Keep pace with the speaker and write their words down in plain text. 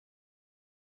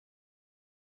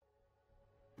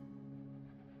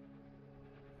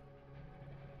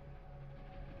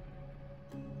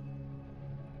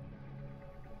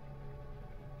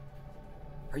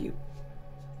Are you...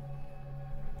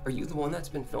 Are you the one that's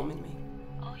been filming me?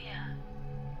 Oh, yeah.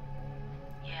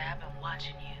 Yeah, I've been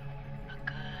watching you a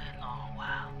good long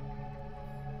while.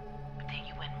 But then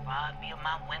you went and robbed me of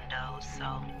my windows,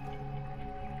 so...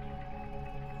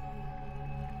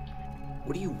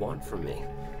 What do you want from me?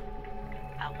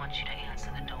 I want you to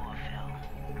answer the door, Phil.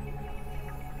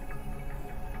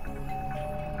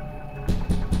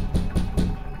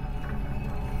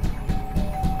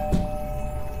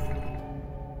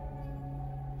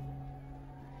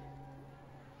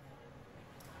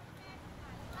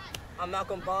 I'm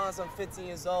Malcolm Bonds, I'm 15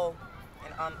 years old,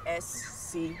 and I'm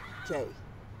SCK.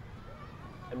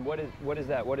 And what is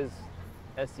that? What is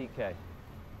SCK?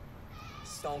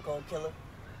 Stone Cold Killer.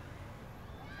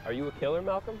 Are you a killer,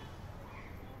 Malcolm?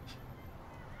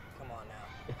 Come on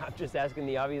now. I'm just asking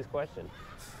the obvious question.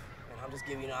 And I'm just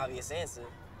giving you an obvious answer.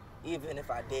 Even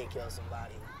if I did kill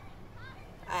somebody,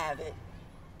 I haven't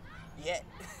yet.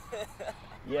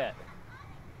 Yet.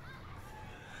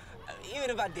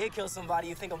 Even if I did kill somebody,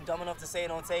 you think I'm dumb enough to say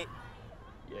it on tape?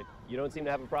 Yeah, you don't seem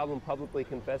to have a problem publicly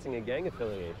confessing a gang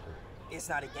affiliation. It's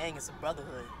not a gang, it's a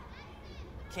brotherhood.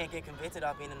 Can't get convicted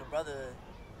of being in a brotherhood.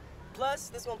 Plus,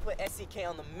 this one put SCK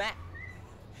on the map.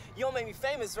 You don't make me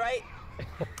famous, right?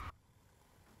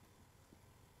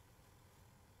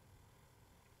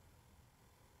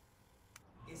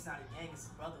 It's not a gang, it's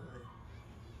a brotherhood.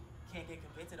 Can't get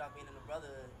convicted of being in a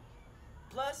brotherhood.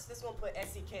 Plus, this one put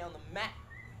SCK on the map.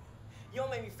 You don't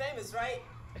make me famous, right?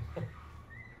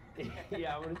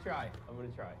 Yeah, I'm gonna try.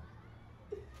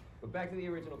 But back to the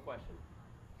original question.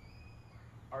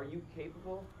 Are you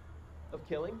capable of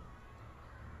killing?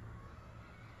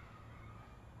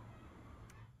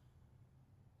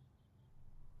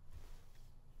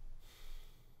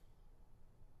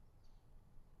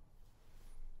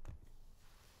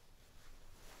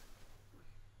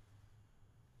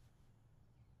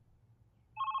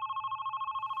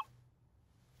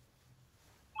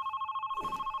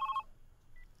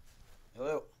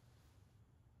 Hello?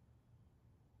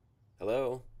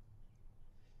 Hello?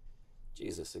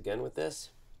 Jesus, again with this?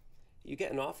 You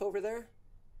getting off over there?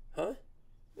 Huh?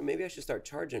 Or maybe I should start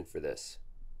charging for this.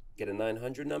 Get a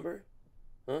 900 number?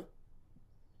 Huh?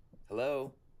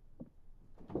 Hello?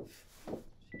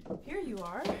 Here you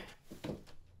are.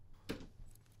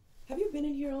 Have you been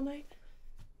in here all night?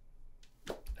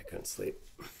 I couldn't sleep.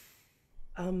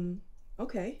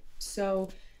 Okay. So,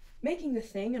 making the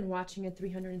thing and watching it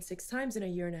 306 times in a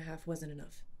year and a half wasn't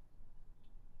enough.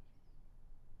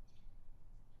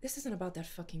 This isn't about that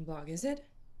fucking blog, is it?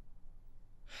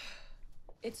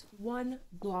 It's one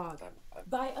blog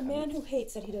by a man who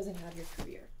hates that he doesn't have your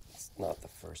career. It's not the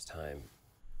first time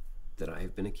that I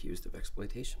have been accused of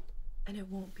exploitation. And it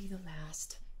won't be the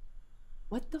last.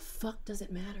 What the fuck does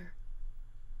it matter?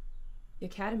 The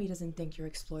Academy doesn't think you're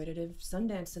exploitative.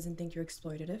 Sundance doesn't think you're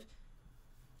exploitative.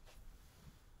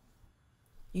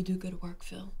 You do good work,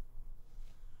 Phil.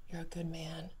 You're a good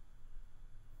man.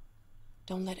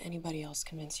 Don't let anybody else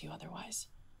convince you otherwise.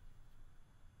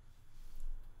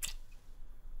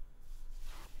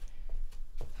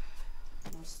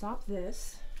 Now stop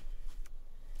this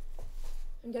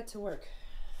and get to work.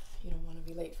 You don't want to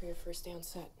be late for your first day on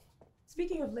set.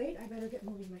 Speaking of late, I better get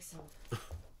moving myself.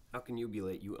 How can you be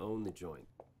late? You own the joint.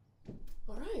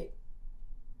 All right.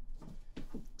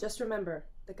 Just remember,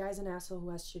 the guy's an asshole who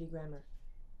has shitty grammar.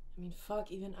 I mean,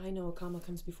 fuck, even I know a comma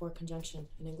comes before a conjunction,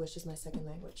 and English is my second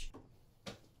language.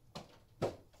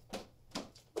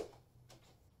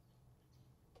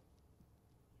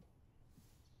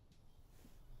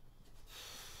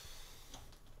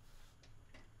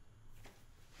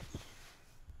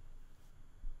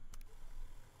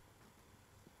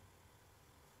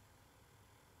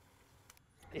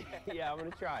 Yeah, I'm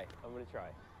gonna try.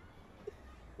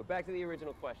 But back to the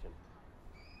original question.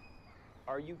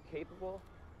 Are you capable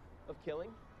of killing?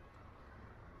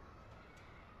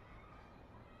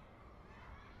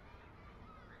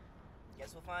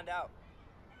 Guess we'll find out.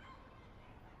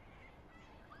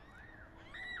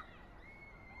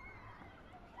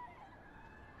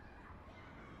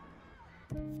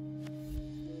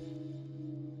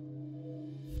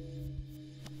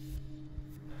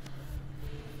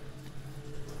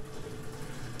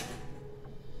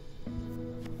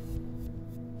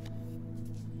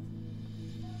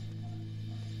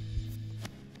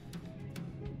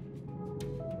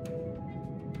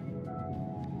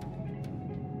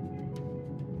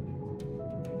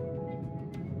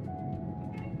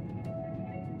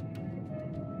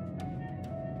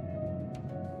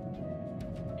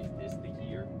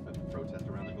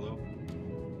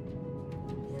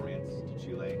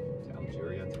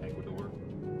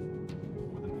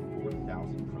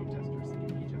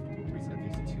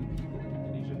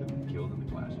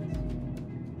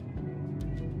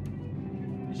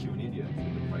 Libya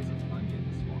to the price of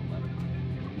onions or Lebanon.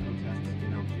 Protests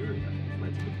in Algeria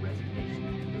led to the resignation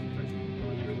of the president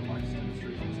under the largest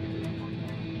demonstrations in the Hong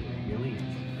Kong. Millions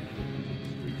took to the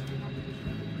streets in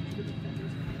opposition to the fugitive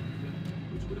offenders amendment,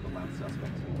 which would have allowed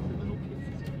suspects in criminal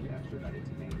cases to be extradited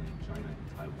to mainland China and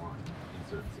Taiwan in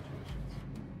certain situations.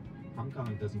 Hong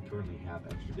Kong doesn't currently have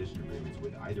extradition agreements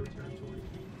with either territory.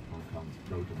 Hong Kong's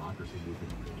pro-democracy movement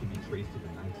can be traced to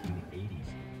the 1980s,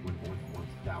 when more than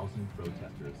 1,000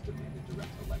 protesters demanded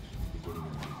direct elections beginning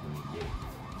in 1988.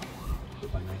 But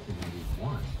by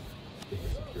 1991, they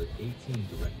had secured 18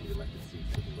 directly elected seats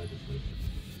to the legislature.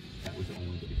 That was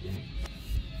only the beginning.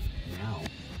 Now,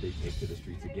 they take to the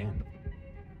streets again,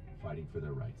 fighting for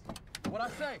their rights. What'd I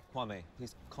say? Kwame,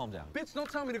 please calm down. Bitch, don't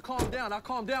tell me to calm down. I'll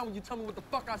calm down when you tell me what the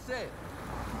fuck I said.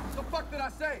 What the fuck did I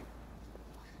say?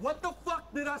 What the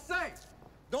fuck did I say?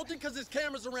 Don't think because there's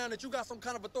cameras around that you got some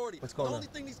kind of authority. What's going on? The only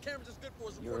thing these cameras is good for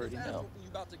is You recording already this ass know. whooping you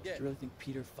about to get. Do you really think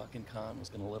Peter fucking Khan was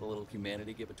gonna let a little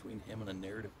humanity get between him and a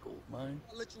narrative gold mine?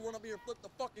 I'll let you run up here and flip the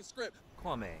fucking script.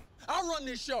 Kwame. I'll run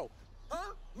this show.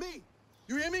 Huh? Me.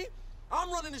 You hear me? I'm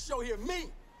running the show here.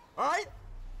 Me. All right?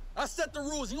 I set the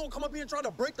rules. You gonna come up here and try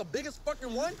to break the biggest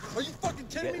fucking one? Are you fucking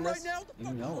kidding me Getting right this? now? What the You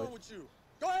fuck know is wrong it. with you?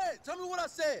 Go ahead. Tell me what I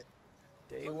said.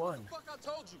 Day What one. the fuck I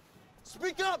told you?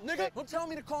 Speak up, nigga. Don't tell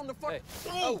me to calm the fuck. Hey.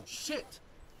 Oh, shit.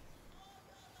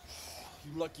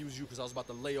 You lucky it was you, because I was about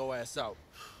to lay your ass out.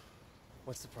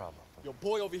 What's the problem? Your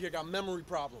boy over here got memory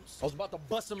problems. I was about to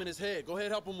bust him in his head. Go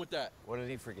ahead, help him with that. What did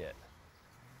he forget?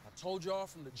 I told y'all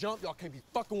from the jump, y'all can't be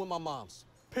fucking with my moms.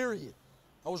 Period.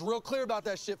 I was real clear about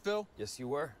that shit, Phil. Yes, you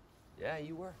were. Yeah,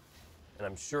 you were. And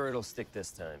I'm sure it'll stick this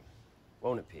time.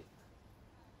 Won't it, Pete?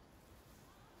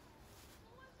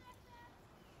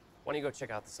 Why don't you go check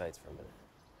out the sites for a minute?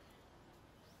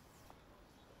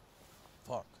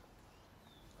 Fuck.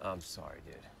 I'm sorry,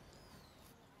 dude.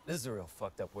 This is a real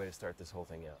fucked up way to start this whole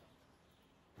thing out.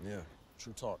 Yeah,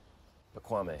 true talk. But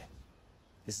Kwame,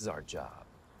 this is our job.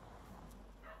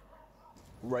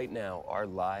 Right now, our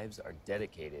lives are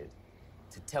dedicated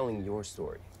to telling your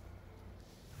story.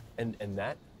 And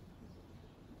that,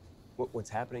 what's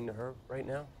happening to her right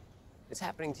now, it's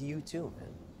happening to you too,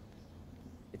 man.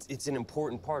 It's an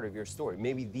important part of your story,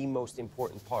 maybe the most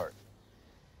important part.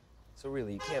 So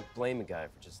really, you can't blame a guy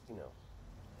for just,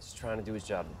 just trying to do his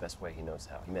job the best way he knows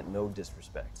how. He meant no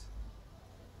disrespect.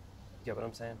 You get what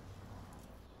I'm saying?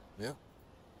 Yeah,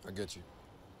 I get you.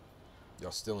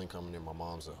 Y'all still ain't coming near my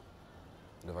mom's though.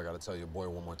 And if I gotta tell your boy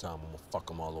one more time, I'm gonna fuck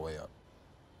him all the way up.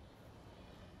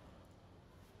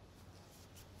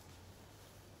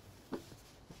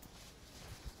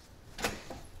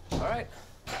 All right,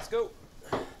 let's go.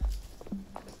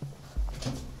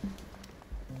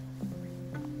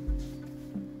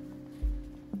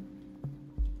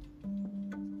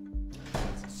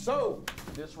 So,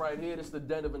 this right here, this is the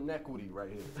debt of inequity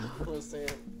right here. You know what I'm saying?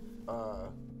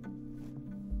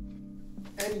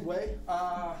 Anyway,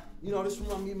 this is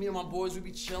when me and my boys, we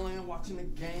be chilling, watching the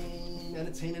game,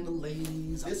 entertaining the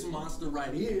ladies. This monster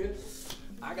right here,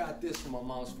 I got this for my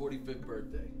mom's 45th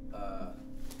birthday.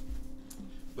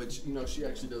 But she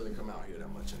actually doesn't come out here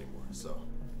that much anymore, so.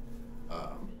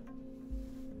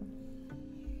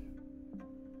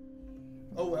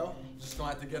 Oh well, just gonna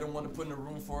have to get her one to put in the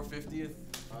room for her 50th.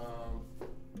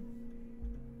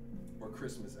 Or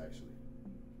Christmas, actually.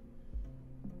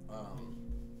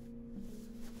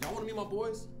 Y'all wanna meet my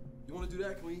boys? You wanna do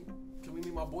that? Can we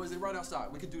meet my boys? They're right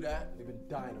outside. We could do that. They've been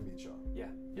dying to meet y'all. Yeah.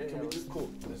 Can we do? Cool.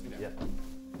 Let's do that. Yeah.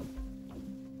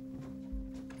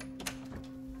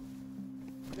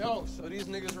 Yo, so these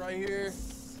niggas right here,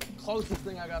 closest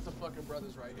thing I got to fucking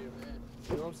brothers right here, man.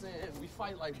 You know what I'm saying? We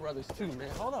fight like brothers too, man.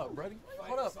 Hold up, buddy.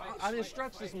 Hold up. I didn't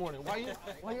stretch this morning. Why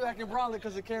you acting brawly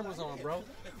because the camera's on, bro?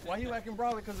 Why you acting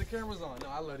brawly because the camera's on? No,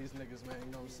 I love these niggas, man.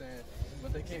 You know what I'm saying?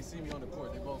 But they can't see me on the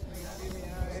court. They both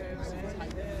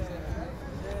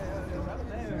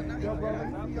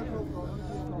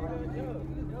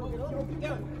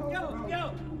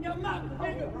Yo, Mark,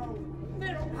 nigga.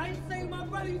 Man, how you say my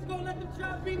brother he's gonna let them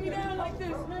try to beat me down like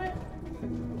this, man?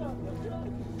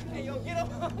 Hey, yo, get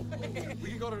up. We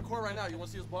can go to the court right now. You want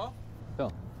to see us ball?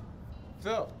 Phil.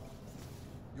 Phil,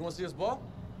 you want to see us ball?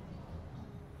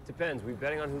 Depends. We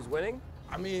betting on who's winning?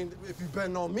 I mean, if you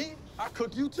betting on me, I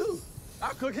cook you too.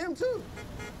 I cook him too.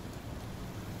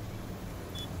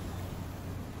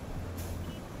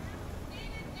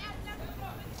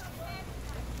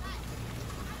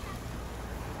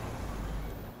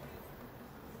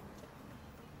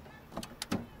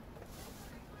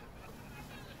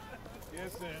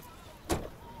 Yes, sir.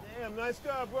 Damn, nice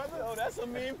car, brother. Oh, that's a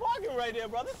mean parking right there,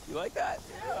 brother. You like that?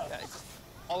 Yeah. Nice.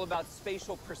 all about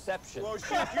spatial perception. Well,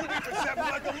 shit, you be perceptive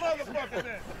like a motherfucker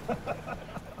then.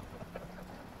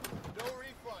 No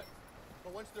refund.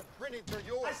 But once they're printed, they're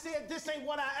yours. I said this ain't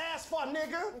what I asked for,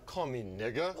 nigga. Don't call me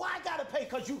nigga. Why I gotta pay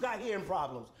cause you got hearing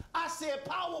problems? I said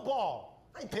Powerball.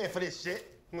 I ain't paying for this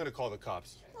shit. I'm gonna call the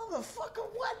cops. Motherfucker,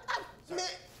 what? Man,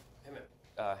 Hey, man,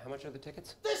 how much are the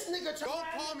tickets? this nigga trying. Don't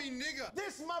call me nigga.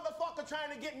 This motherfucker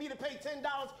trying to get me to pay $10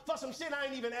 for some shit I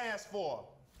ain't even asked for.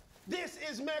 This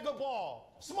is Mega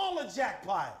Ball. Smaller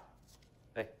jackpot.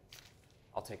 Hey,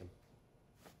 I'll take them.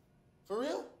 For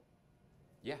real?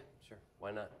 Yeah, sure.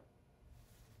 Why not?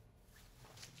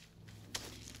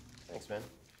 Thanks, man.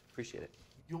 Appreciate it.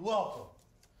 You're welcome.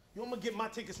 You gonna get my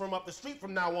tickets from up the street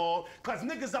from now on, cause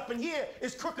niggas up in here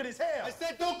is crooked as hell. I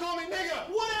said don't call me nigga.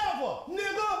 Whatever,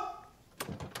 nigga.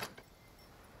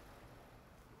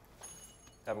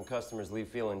 Having customers leave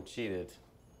feeling cheated.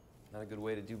 Not a good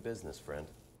way to do business, friend.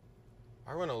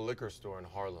 I run a liquor store in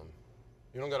Harlem.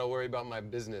 You don't gotta worry about my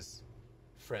business,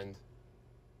 friend.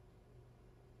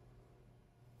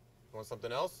 Want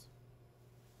something else?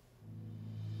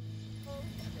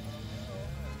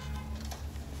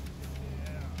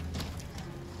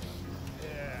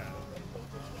 Yeah.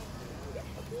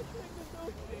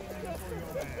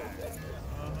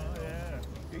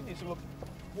 You need some.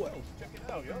 Whoa, check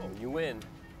it out, yo. When you win,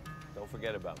 don't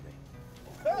forget about me.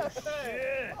 Oh,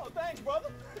 shit. Oh, thanks,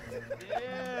 brother.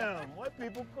 Damn, white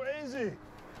people crazy.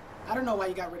 I don't know why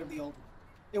you got rid of the old one.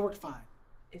 It worked fine.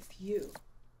 If you,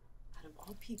 out of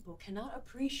all people, cannot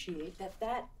appreciate that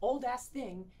that old-ass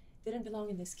thing didn't belong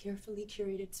in this carefully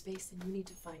curated space, then you need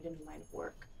to find a new line of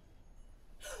work.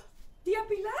 Tía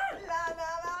Pilar!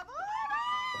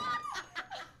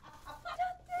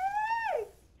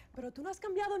 Pero tú no has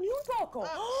cambiado ni un poco.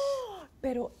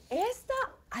 Pero esta,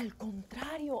 al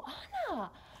contrario,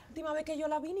 Ana. Última vez que yo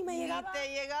la vi ni me llegaba. Te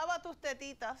llegaba a tus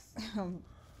tetitas.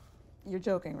 You're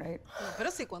joking, right? No,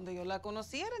 pero sí, cuando yo la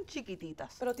conocí eran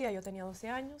chiquititas. Pero tía, yo tenía 12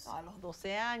 años. A los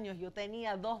 12 años yo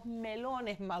tenía 2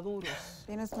 melones maduros.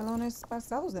 Tienes melones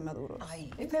pasados de maduros.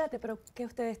 Ay. Espérate, pero ¿qué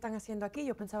ustedes están haciendo aquí?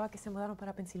 Yo pensaba que se mudaron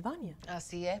para Pensilvania.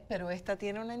 Así es, pero esta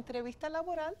tiene una entrevista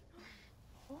laboral.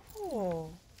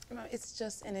 Oh. It's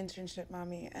just an internship,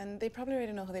 Mommy, and they probably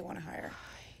already know who they want to hire.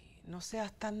 Ay, no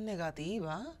seas tan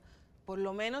negativa. Por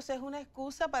lo menos es una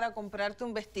excusa para comprarte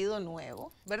un vestido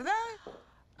nuevo, ¿verdad?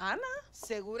 Ana,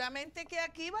 seguramente que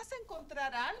aquí vas a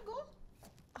encontrar algo.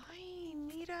 Ay,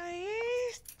 mira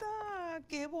esta,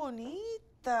 qué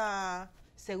bonita.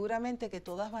 Seguramente que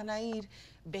todas van a ir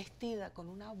vestidas con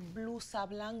una blusa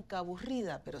blanca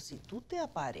aburrida, pero si tú te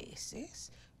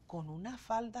apareces con una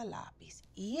falda lápiz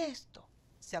y esto,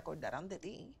 se acordarán de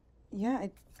ti. Yeah,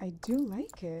 I do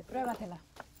like it. Pruébatela.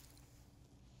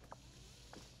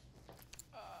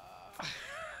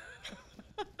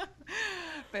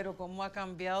 Pero cómo ha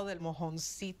cambiado del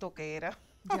mojoncito que era.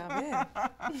 Ya ves.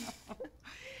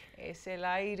 Es el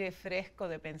aire fresco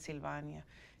de Pensilvania.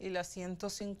 Y las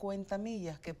 150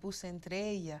 millas que puse entre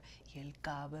ella y el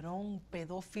cabrón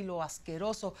pedófilo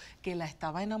asqueroso que la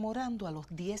estaba enamorando a los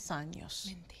 10 años.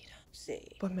 Mentira. Sí.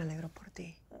 Pues me alegro por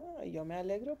ti. Ay, yo me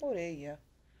alegro por ella.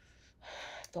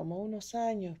 Tomó unos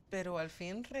años, pero al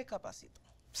fin recapacitó.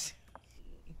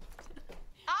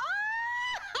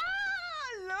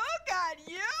 Look at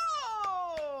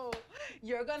you!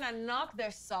 You're gonna knock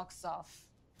their socks off.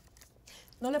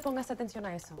 No le pongas atención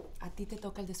a eso. A ti te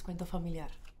toca el descuento familiar.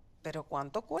 ¿Pero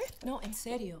cuánto cuesta? No, en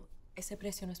serio. Ese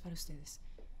precio no es para ustedes.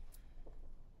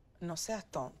 No seas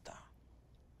tonta.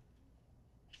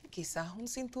 Quizás un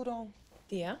cinturón.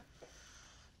 Tía.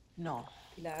 No.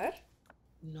 ¿Pilar?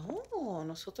 No,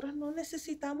 nosotros no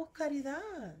necesitamos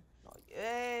caridad.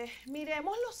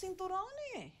 Miremos los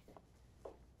cinturones.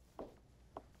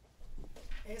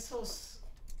 Esos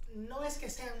no es que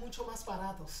sean mucho más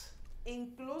baratos.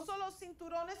 Incluso los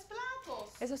cinturones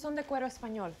flacos. Esos son de cuero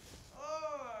español.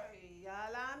 ¡Ay, a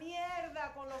la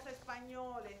mierda con los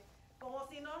españoles! Como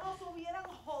si no nos hubieran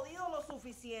jodido lo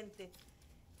suficiente.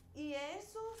 ¿Y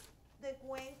esos de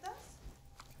cuentas?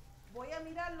 Voy a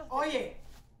mirarlos. Oye.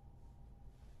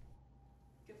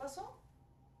 ¿Qué pasó?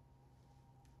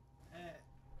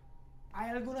 Hay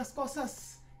algunas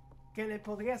cosas que le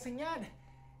podría enseñar.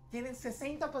 Tienen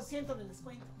 60% de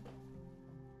descuento.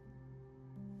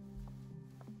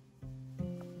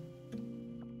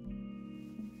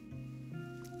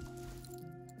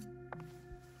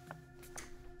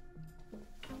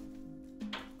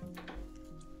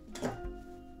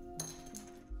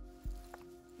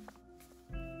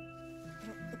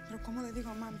 Pero ¿cómo le digo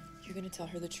a Mami? You're gonna tell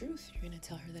her the truth. You're gonna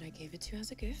tell her that I gave it to you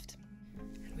as a gift.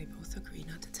 And we both agreed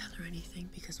not to tell her anything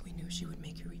because we knew she would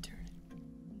make you return it.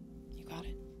 You got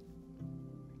it?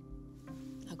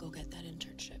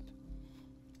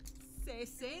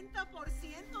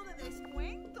 60% de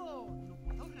descuento. No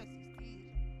puedo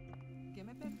resistir. ¿Qué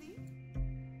me perdí?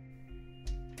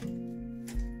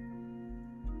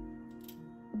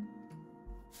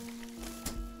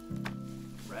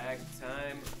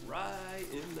 Ragtime Rye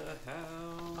in the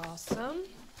house. Awesome.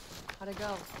 How'd it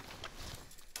go?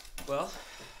 Well,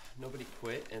 nobody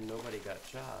quit and nobody got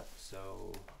shot,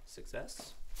 so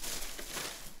success?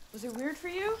 Was it weird for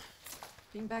you?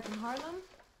 Being back in Harlem?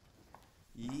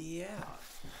 Yeah.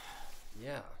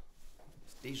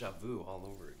 It's deja vu all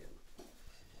over again.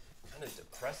 Kind of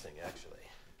depressing, actually.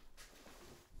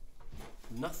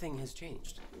 Nothing has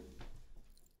changed.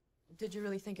 Did you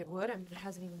really think it would? I mean, it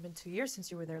hasn't even been 2 years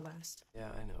since you were there last. Yeah,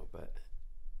 I know, but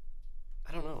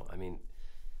I don't know. I mean,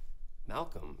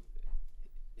 Malcolm,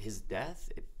 his death,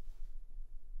 it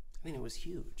was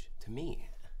huge to me.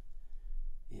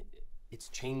 It's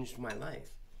changed my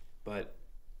life, but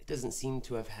it doesn't seem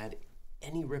to have had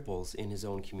any ripples in his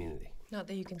own community. Not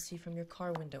that you can see from your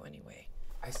car window anyway.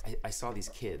 I saw these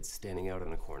kids standing out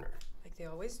in a corner, Like they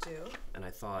always do. and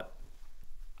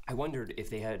I wondered if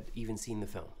they had even seen the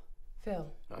film.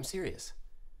 Phil. No, I'm serious.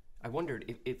 I wondered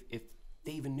if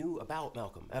they even knew about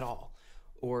Malcolm at all,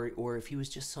 or if he was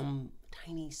just some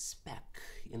tiny speck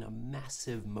in a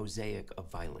massive mosaic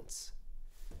of violence.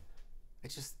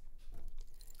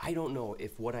 I don't know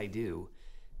if what I do,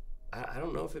 I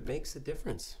don't know if it makes a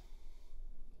difference.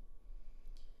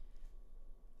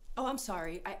 Oh, I'm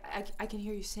sorry. I can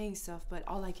hear you saying stuff, but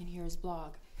all I can hear is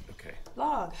blog. Okay.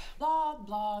 Blog.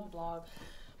 Blog.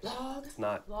 It's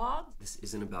not. Blog? This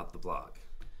isn't about the blog.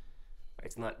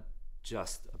 It's not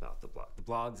just about the blog. The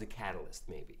blog's a catalyst,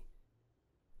 maybe.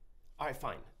 All right,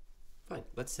 fine.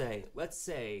 Let's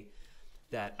say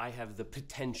that I have the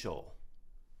potential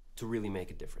to really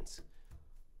make a difference.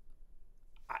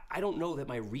 I don't know that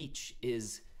my reach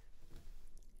is.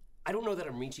 I don't know that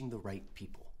I'm reaching the right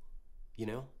people, you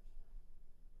know?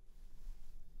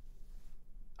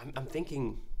 I'm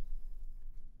thinking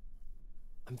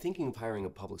of hiring a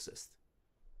publicist.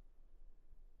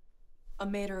 A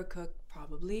maid or a cook,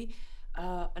 probably.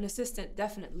 An assistant,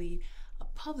 definitely. A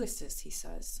publicist, he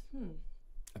says.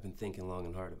 I've been thinking long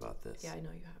and hard about this. Yeah, I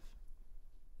know you have.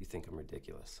 You think I'm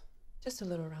ridiculous? Just a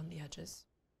little around the edges.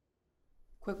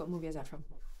 Quick, what movie is that from?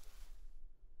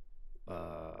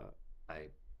 I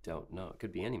don't know. It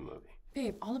could be any movie.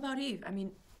 Babe, All About Eve. I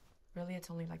mean, Really, it's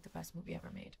only like the best movie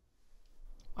ever made.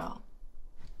 well,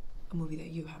 a movie that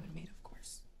you haven't made, of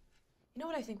course. You know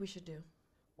what I think we should do?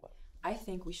 What? I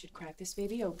think we should crack this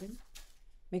baby open,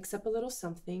 mix up a little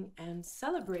something, and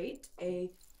celebrate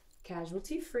a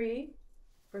casualty-free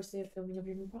first day of filming of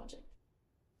your new project.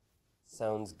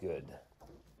 Sounds good.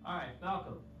 All right,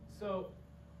 Malcolm. So,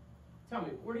 tell me,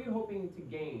 what are you hoping to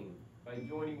gain by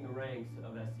joining the ranks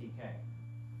of STK?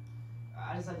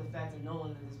 I just like the fact of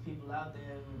knowing that there's people out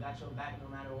there who got your back no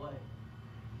matter what.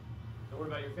 And what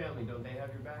about your family? Don't they have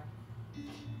your back?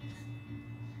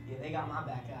 Yeah, they got my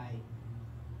back,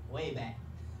 way back.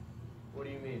 What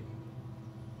do you mean?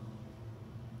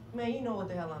 Man, you know what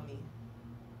the hell I mean.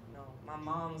 You know, my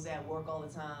mom's at work all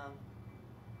the time.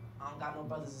 I don't got no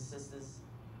brothers and sisters.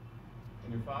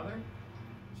 And your father?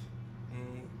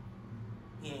 And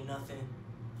he ain't nothing.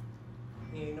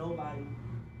 He ain't nobody.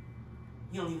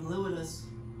 He don't even live with us.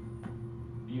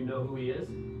 Do you know who he is?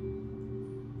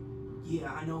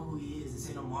 Yeah, I know who he is. This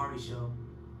ain't no Maury show.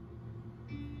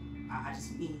 I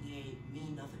just mean he ain't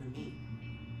mean nothing to me.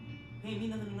 He ain't mean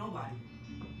nothing to nobody.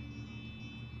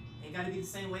 Ain't gotta be the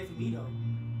same way for me though.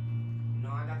 You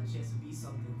know, I got the chance to be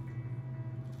something.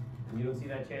 And you don't see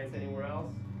that chance anywhere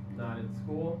else? Not at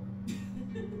school?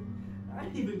 I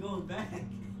ain't even going back.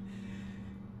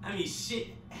 I mean, shit.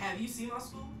 Have you seen my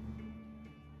school?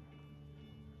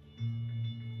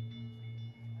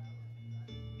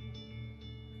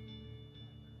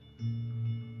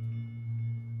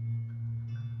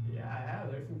 Yeah, I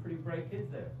have. There's some pretty bright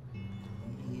kids there.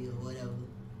 Yeah, whatever.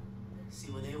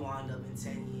 See where they wind up in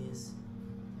 10 years.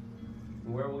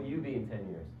 And where will you be in 10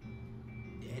 years?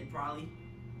 Dead, probably.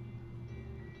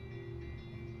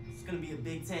 It's gonna be a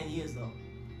big 10 years, though.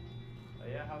 Oh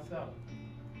yeah, how so?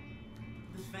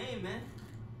 The fame, man.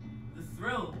 The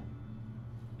thrill.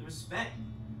 The respect.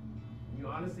 You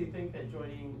honestly think that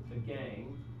joining a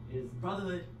gang is...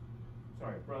 Brotherhood.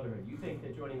 Sorry, brotherhood. You think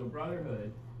that joining a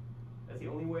brotherhood, that's the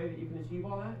only way that you can achieve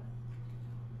all that?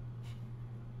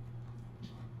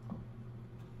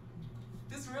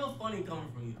 This is real funny coming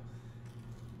from you.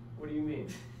 What do you mean?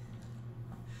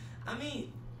 I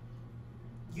mean,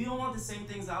 you don't want the same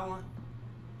things I want.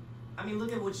 I mean,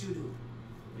 look at what you do.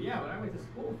 Yeah, but I went to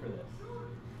school for this.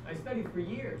 I studied for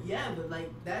years. Yeah, but like,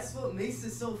 that's what makes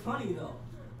it so funny though.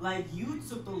 Like, you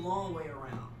took the long way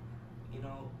around, you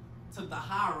know, took the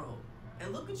high road.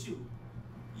 And look at you.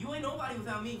 You ain't nobody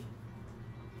without me.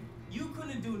 You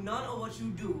couldn't do none of what you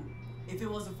do if it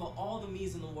wasn't for all the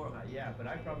me's in the world. Yeah, but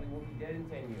I probably won't be dead in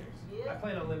 10 years. Yeah. I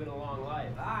plan on living a long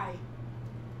life. Bye.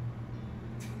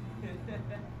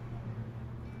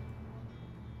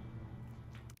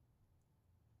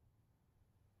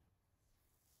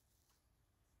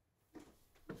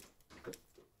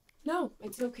 No,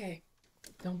 it's okay.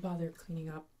 Don't bother cleaning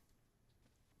up.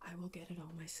 I will get it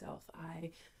all myself.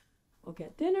 I will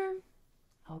get dinner.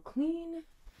 I'll clean.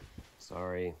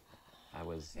 Sorry, I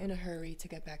was... In a hurry to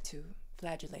get back to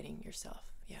flagellating yourself.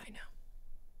 Yeah, I know.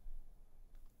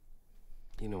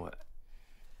 You know what?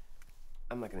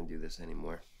 I'm not gonna do this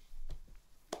anymore.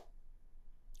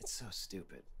 It's so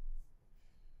stupid.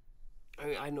 I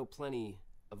mean, I know plenty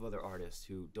of other artists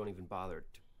who don't even bother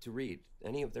to read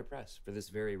any of their press for this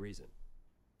very reason.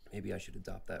 Maybe I should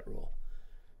adopt that rule.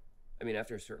 I mean,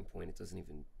 after a certain point, it doesn't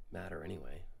even matter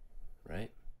anyway,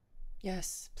 right?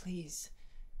 Yes, please.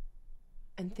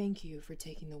 And thank you for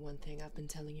taking the one thing I've been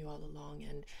telling you all along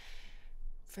and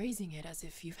phrasing it as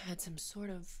if you've had some sort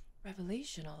of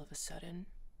revelation all of a sudden.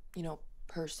 You know,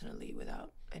 personally,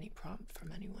 without any prompt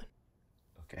from anyone.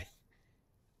 Okay.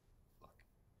 Look,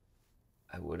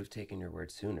 I would have taken your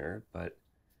word sooner, but,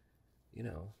 you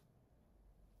know,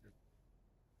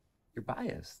 you're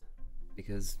biased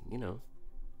because, you know,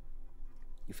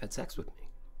 you've had sex with me.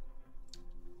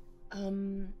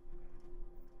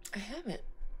 I haven't,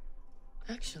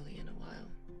 actually, in a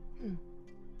while.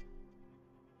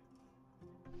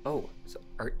 Oh, so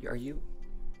are you...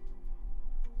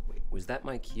 Wait, was that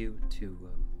my cue to,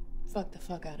 Fuck the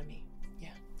fuck out of me. Yeah.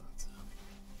 Thought so.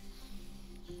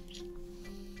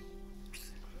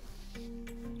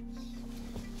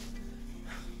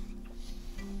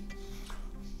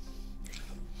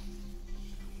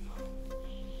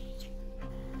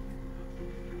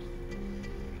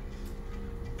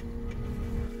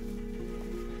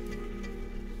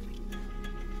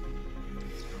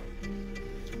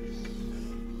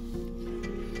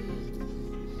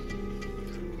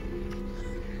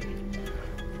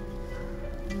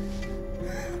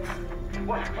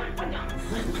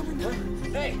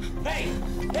 Hey! Hey!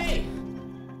 Hey!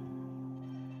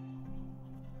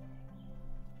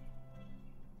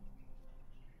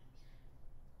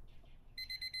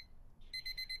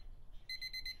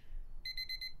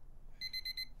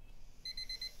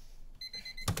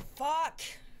 Fuck!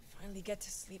 Finally get to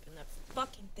sleep and that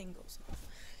fucking thing goes off.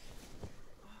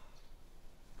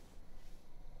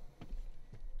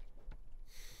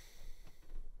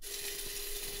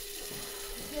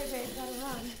 Here, babe, gotta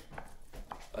run.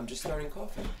 I'm just starting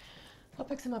coffee. I'll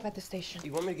pick some up at the station.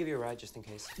 You want me to give you a ride just in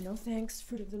case? No thanks,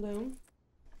 fruit of the loom.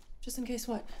 Just in case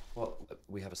what? Well,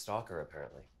 we have a stalker,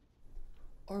 apparently.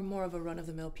 Or more of a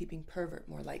run-of-the-mill peeping pervert,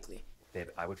 more likely. Babe,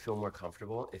 I would feel more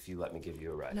comfortable if you let me give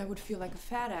you a ride. And I would feel like a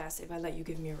fat ass if I let you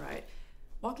give me a ride.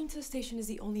 Walking to the station is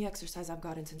the only exercise I've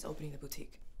gotten since opening the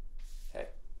boutique. Hey,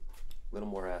 a little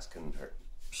more ass couldn't hurt.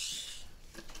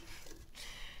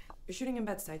 You're shooting in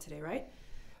Bed-Stuy today, right?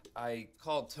 I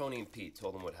called Tony and Pete,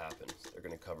 told them what happened. They're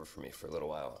gonna cover for me for a little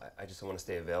while. I just want to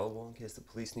stay available in case the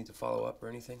police need to follow up or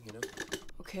anything, you know?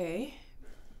 Okay.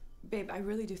 Babe, I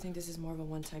really do think this is more of a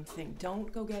one-time thing.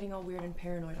 Don't go getting all weird and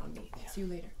paranoid on me. Yeah. See you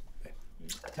later. Okay.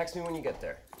 Text me when you get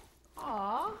there.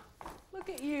 Aw, look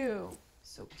at you.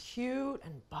 So cute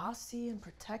and bossy and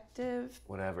protective.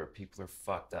 Whatever, people are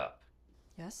fucked up.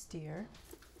 Yes, dear.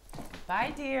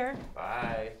 Bye, dear.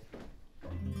 Bye.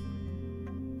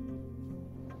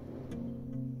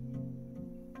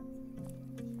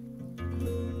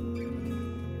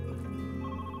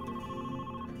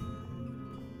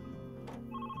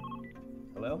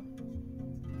 Hello?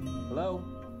 Hello?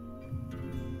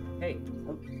 Hey,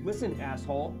 listen,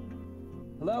 asshole.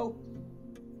 Hello?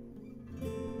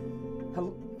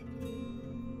 Hello?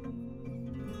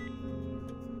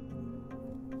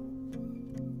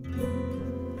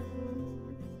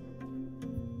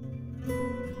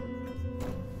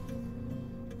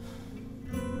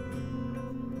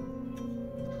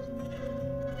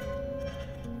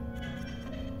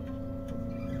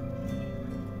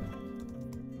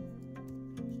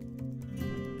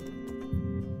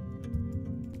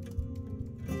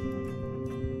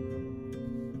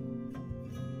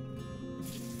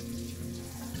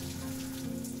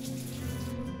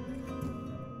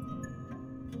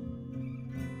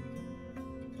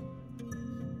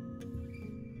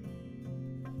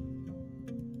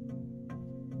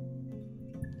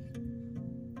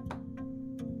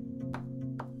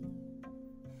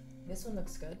 This one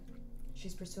looks good.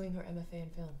 She's pursuing her MFA in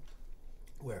film.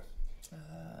 Where?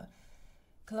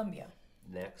 Colombia.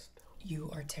 Next.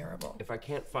 You are terrible. If I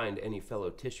can't find any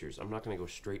fellow tishers, I'm not gonna go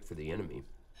straight for the enemy.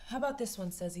 How about this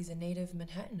one says he's a native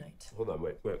Manhattanite? Hold on,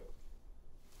 wait.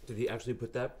 Did he actually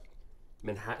put that?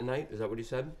 Manhattanite? Is that what he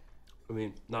said? I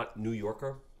mean, not New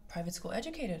Yorker? Private school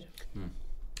educated.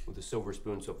 With a silver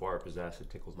spoon so far possessed, it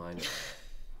tickles mine.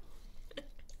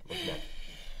 What's next?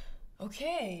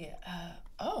 Okay,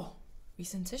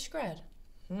 recent Tisch grad.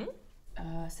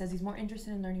 Says he's more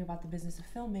interested in learning about the business of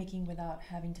filmmaking without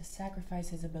having to sacrifice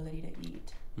his ability to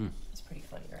eat. It's pretty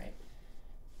funny, right?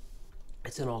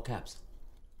 It's in all caps.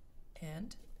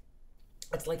 And?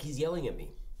 It's like he's yelling at me,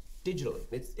 digitally.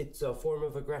 It's a form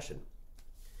of aggression.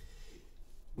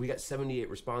 We got 78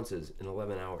 responses in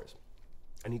 11 hours.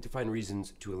 I need to find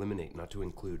reasons to eliminate, not to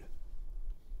include.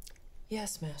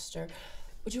 Yes, master.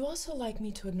 Would you also like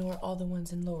me to ignore all the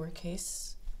ones in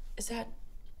lowercase? Is that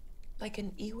like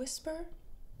an e-whisper?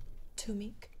 Too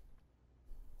meek?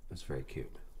 It's very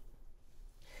cute.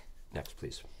 Next,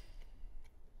 please.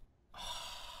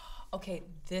 Okay,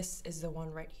 this is the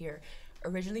one right here.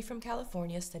 Originally from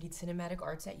California, studied cinematic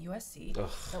arts at USC.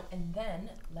 And then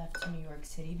left to New York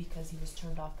City because he was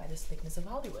turned off by the slickness of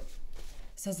Hollywood.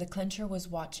 Says the clincher was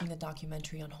watching a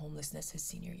documentary on homelessness his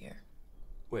senior year.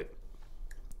 Wait,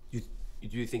 do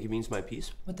you think he means my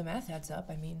piece? But the math adds up.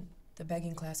 I mean, the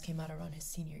begging class came out around his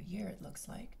senior year, it looks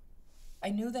like. I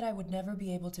knew that I would never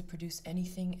be able to produce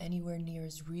anything anywhere near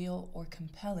as real or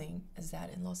compelling as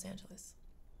that in Los Angeles.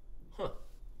 Huh.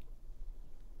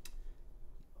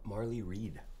 Marley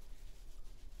Reed.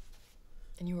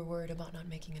 And you were worried about not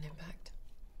making an impact.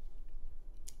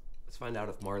 Let's find out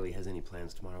if Marley has any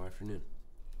plans tomorrow afternoon.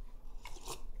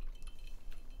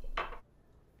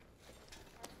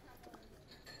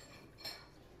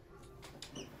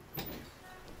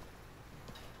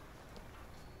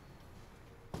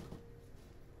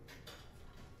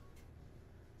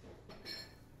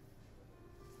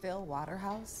 Phil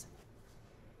Waterhouse?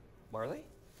 Marley?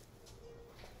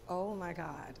 Oh my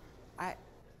God.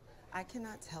 I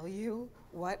cannot tell you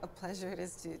what a pleasure it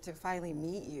is to finally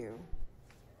meet you.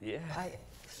 Yeah.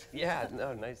 Yeah,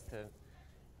 no, nice to...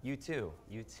 You too.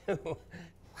 You too.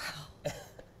 Wow.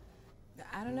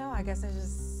 I don't know, I guess I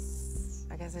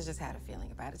just had a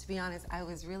feeling about it. To be honest, I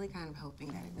was really kind of hoping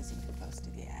that it was you who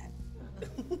posted the ad.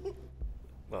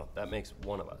 Well, that makes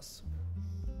one of us.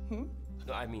 Hmm?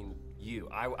 No, I mean, you.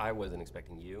 I wasn't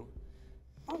expecting you.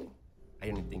 Oh. I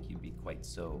didn't think you'd be quite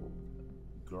so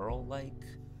girl-like.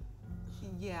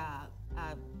 Yeah,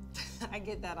 I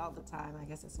get that all the time. I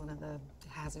guess it's one of the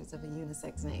hazards of a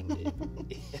unisex name.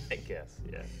 I guess,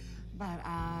 yeah. But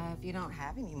if you don't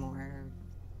have any more,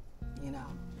 you know,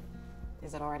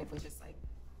 is it all right if we just, like,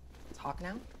 talk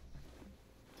now?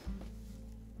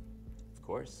 Of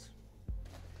course.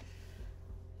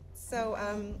 So,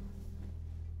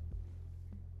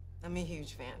 I'm a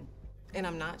huge fan. And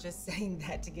I'm not just saying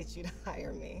that to get you to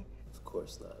hire me. Of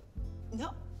course not.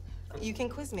 No, you can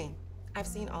quiz me. I've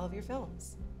seen all of your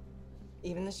films,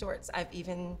 even the shorts. I've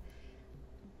even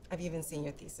seen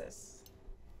your thesis.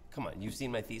 Come on, you've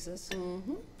seen my thesis?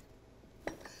 Mm-hmm.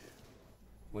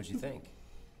 What'd you think?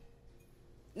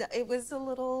 No, it was a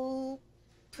little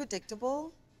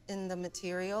predictable in the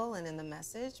material and in the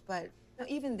message, but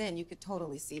even then you could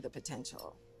totally see the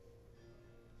potential.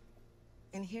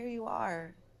 And here you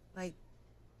are, like,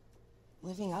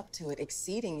 living up to it,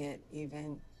 exceeding it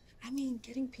even. I mean,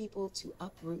 getting people to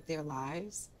uproot their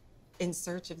lives in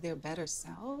search of their better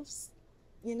selves.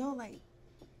 You know, like,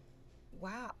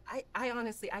 wow. I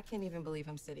honestly, I can't even believe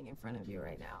I'm sitting in front of you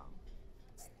right now.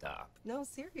 Stop. No,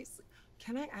 seriously.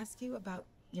 Can I ask you about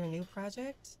your new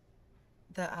project?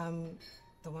 The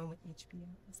one with HBO,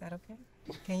 is that okay?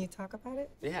 Can you talk about it?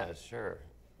 Yeah, sure.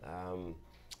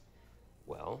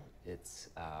 Well, it's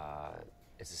a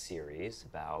series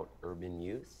about urban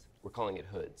youth. We're calling it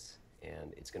Hoods,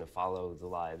 and it's gonna follow the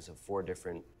lives of 4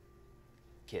 different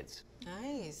kids.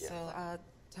 Nice. Yeah. So,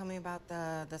 tell me about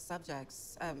the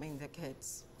subjects, the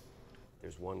kids.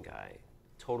 There's one guy,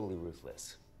 totally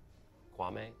ruthless.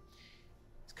 Kwame.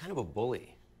 He's kind of a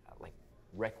bully, like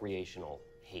recreational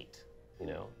hate, you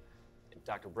know? And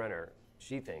Dr. Brenner,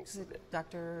 she thinks that...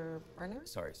 Dr. Brenner?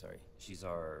 Sorry. She's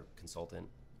our consultant,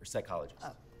 or psychologist.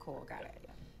 Oh, cool, got it,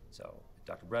 yeah. So,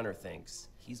 Dr. Brenner thinks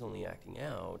he's only acting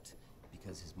out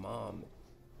because his mom...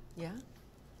 Yeah?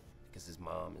 Because his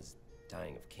mom is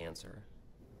dying of cancer.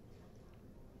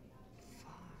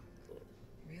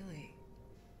 Really?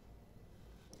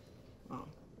 Well,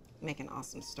 make an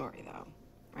awesome story, though,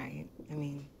 right? I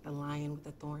mean, the lion with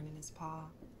the thorn in his paw.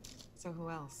 So who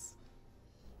else?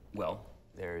 Well,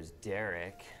 there's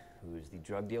Derek, who's the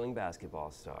drug-dealing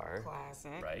basketball star.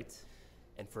 Classic. Right?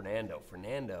 And Fernando.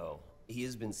 Fernando He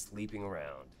has been sleeping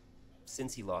around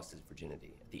since he lost his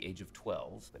virginity at the age of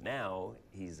 12, but now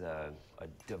he's a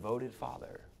devoted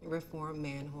father. Reformed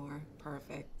man whore.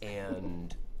 Perfect.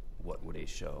 And what would a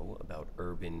show about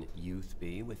urban youth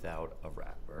be without a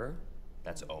rapper?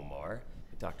 That's Omar.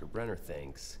 Dr. Brenner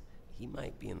thinks he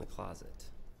might be in the closet.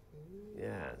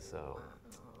 Yeah, so...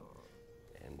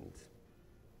 And...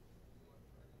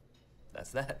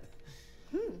 that's that.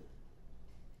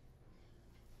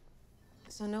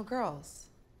 So no girls?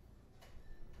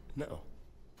 No.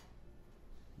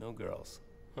 No girls.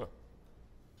 Huh.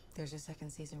 There's your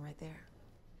second season right there.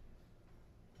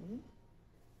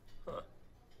 Huh.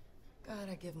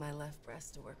 Gotta give my left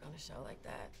breast to work on a show like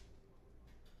that.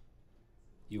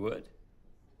 You would?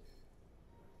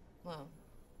 Well,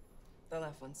 the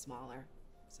left one's smaller,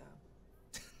 so.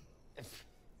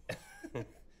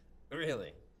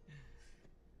 Really?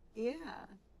 Yeah,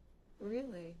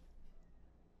 really.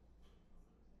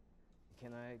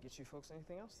 Can I get you folks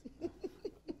anything else?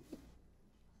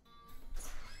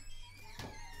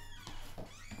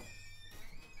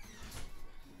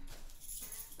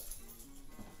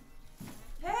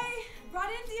 Hey, brought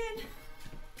Indian.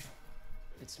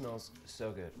 It smells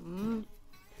so good.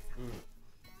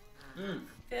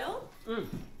 Phil?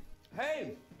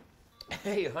 Hey!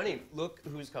 Hey, honey, look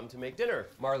who's come to make dinner.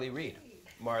 Marley Reed.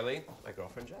 Marley, my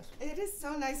girlfriend Jess. It is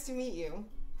so nice to meet you.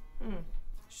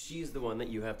 She's the one that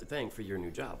you have to thank for your new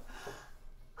job.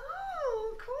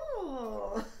 Oh,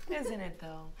 cool. Isn't it,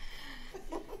 though?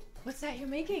 What's that you're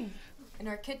making? In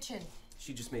our kitchen.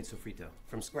 She just made sofrito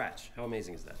from scratch. How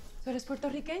amazing is that? So eres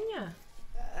puertorriqueña?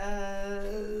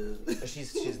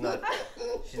 She's not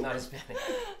Hispanic.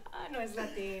 No es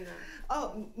Latina.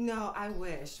 Oh, no, I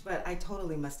wish, but I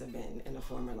totally must have been in a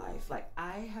former life. Like,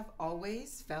 I have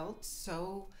always felt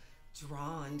so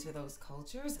drawn to those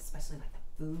cultures, especially like the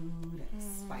food and the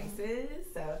spices.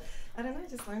 So, I don't know, I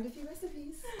just learned a few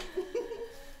recipes.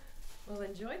 Well,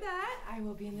 enjoy that. I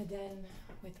will be in the den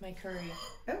with my curry.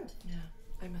 Oh. Yeah,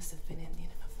 I must have been Indian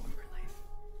in a former life.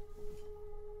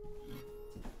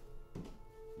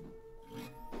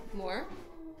 More?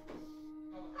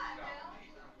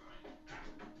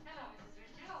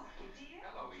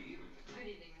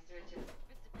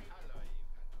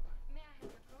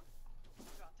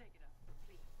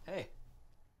 Hey,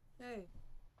 Hey.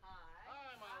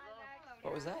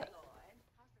 what was that?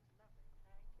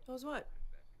 What was what?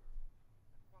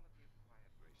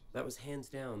 That was hands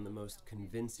down the most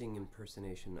convincing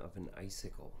impersonation of an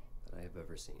icicle that I have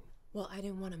ever seen. Well, I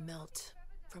didn't want to melt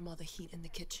from all the heat in the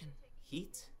kitchen.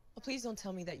 Heat? Well, please don't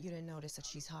tell me that you didn't notice that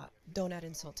she's hot. Don't add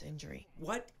insult to injury.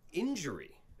 What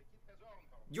injury?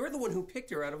 You're the one who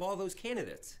picked her out of all those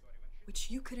candidates.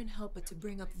 Which you couldn't help but to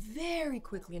bring up very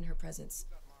quickly in her presence.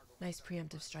 Nice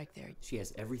preemptive strike there. She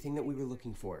has everything that we were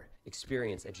looking for.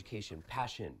 Experience, education,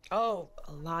 passion. Oh,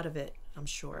 a lot of it, I'm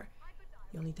sure.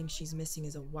 The only thing she's missing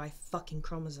is a Y fucking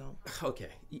chromosome. Okay,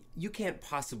 you can't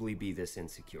possibly be this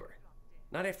insecure.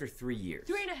 Not after 3 years.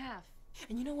 3.5.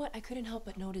 And you know what? I couldn't help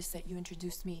but notice that you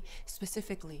introduced me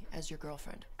specifically as your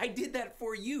girlfriend. I did that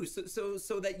for you,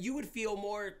 so that you would feel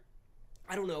more,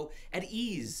 I don't know, at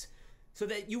ease. So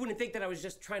that you wouldn't think that I was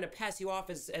just trying to pass you off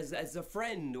as a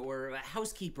friend or a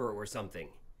housekeeper or something.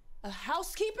 A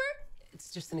housekeeper?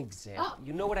 It's just an example.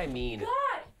 You know what I mean.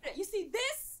 God! You see,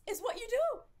 this is what you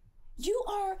do. You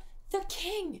are the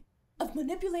king of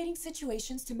manipulating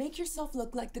situations to make yourself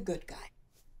look like the good guy.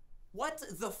 What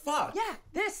the fuck? Yeah,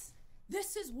 this.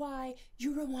 This is why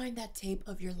you rewind that tape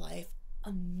of your life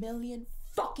 1,000,000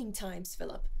 fucking times,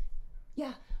 Philip.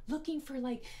 Yeah, looking for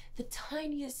like the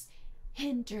tiniest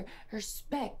hint or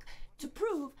speck to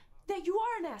prove that you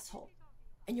are an asshole.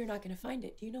 And you're not gonna find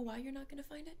it. Do you know why you're not gonna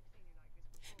find it?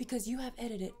 Because you have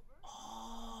edited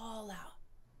all out.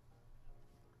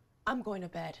 I'm going to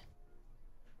bed.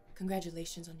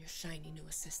 Congratulations on your shiny new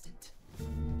assistant.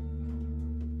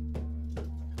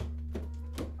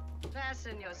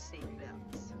 Fasten your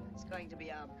seatbelts. It's going to be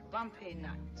a bumpy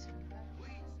night.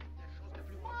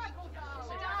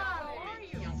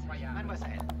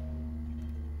 Mademoiselle.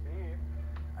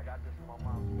 I got this for my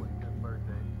mom's 45th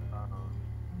birthday.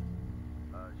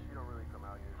 She don't really come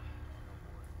out here no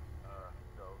more.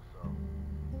 So.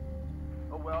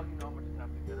 Oh well, you know, I'm gonna just have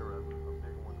to get her a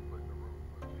big one to put in the room.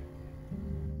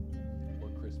 For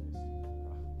Christmas.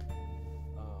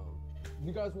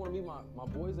 You guys want to meet my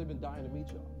boys? They've been dying to meet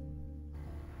y'all.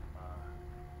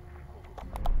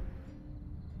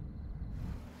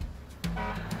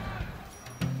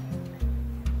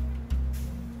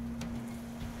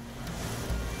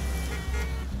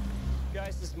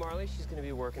 Guys, this is Marley. She's gonna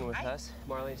be working with us.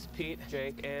 Marley's Pete,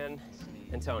 Jake, and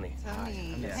And Tony. Tony.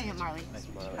 Hey, I'm Marley. Nice,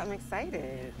 Marley. I'm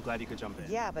excited. I'm glad you could jump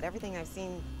in. Yeah, but everything I've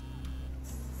seen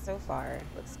so far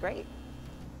looks great.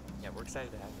 Yeah, we're excited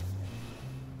to have you.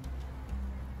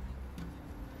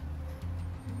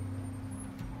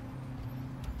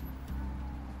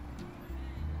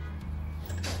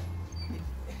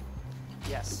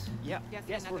 Yes. Yeah. Yes,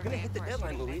 Yes, we're another gonna man hit the for a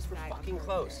deadline, shooting Louise. We're tonight on fucking Thursday.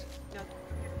 close. No.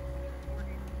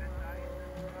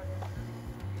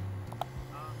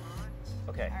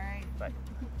 Okay. All right. Bye.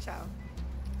 Ciao.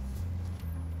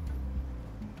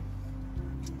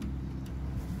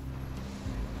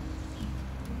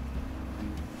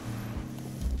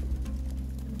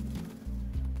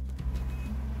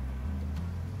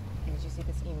 Did you see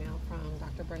this email from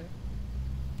Dr. Brenner?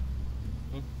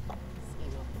 This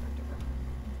email from Dr. Brenner.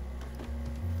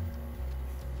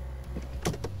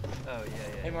 Oh,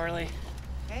 yeah. Hey, Marley.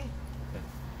 Hey.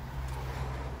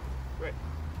 Great.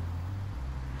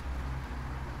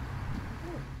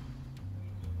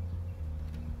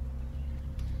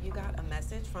 You got a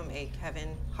message from a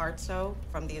Kevin Hartsoe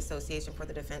from the Association for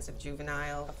the Defense of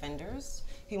Juvenile Offenders.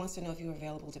 He wants to know if you're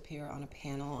available to appear on a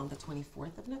panel on the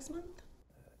 24th of next month.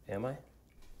 Am I?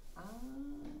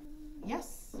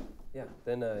 Yes. Yeah.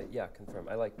 Then, yeah, confirm.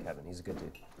 I like Kevin. He's a good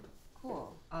dude.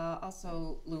 Cool.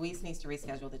 Also, Luis needs to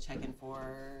reschedule the check-in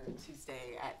for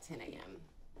Tuesday at 10 a.m.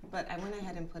 But I went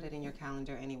ahead and put it in your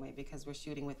calendar anyway because we're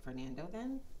shooting with Fernando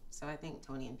then. So I think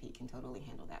Tony and Pete can totally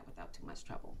handle that without too much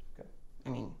trouble. Okay. I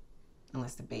mean,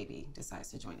 unless the baby decides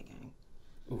to join the gang.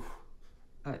 Oof.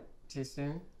 Too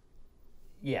soon?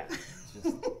 Yeah.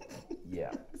 Just,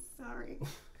 yeah. Sorry.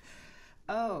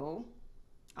 Oh,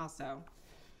 also,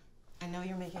 I know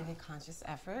you're making a conscious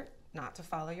effort not to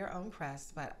follow your own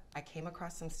press, but I came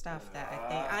across some stuff that I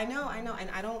think, I know,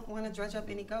 and I don't want to dredge up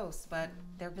any ghosts, but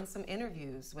there have been some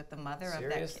interviews with the mother of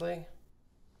that. Seriously?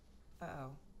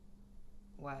 Uh-oh.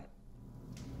 What?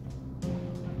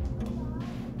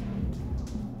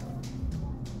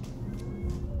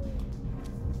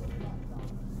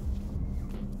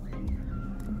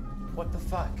 What the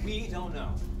fuck? We don't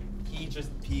know.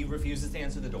 He refuses to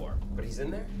answer the door. But he's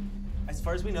in there? As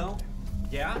far as we know,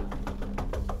 yeah?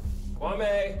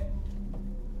 Kwame!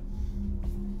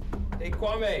 Hey,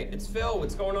 Kwame, it's Phil.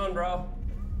 What's going on, bro?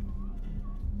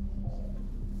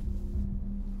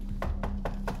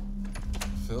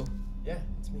 Phil? Yeah,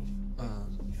 it's me.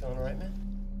 You feeling all right, man?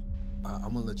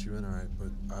 I'm gonna let you in, all right,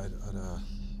 but I'd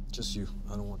just you.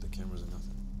 I don't want the cameras or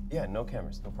nothing. Yeah, no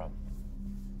cameras, no problem.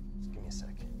 Just give me a sec.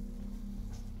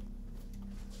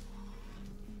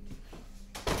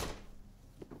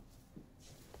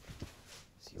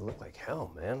 So you look like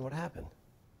hell, man. What happened?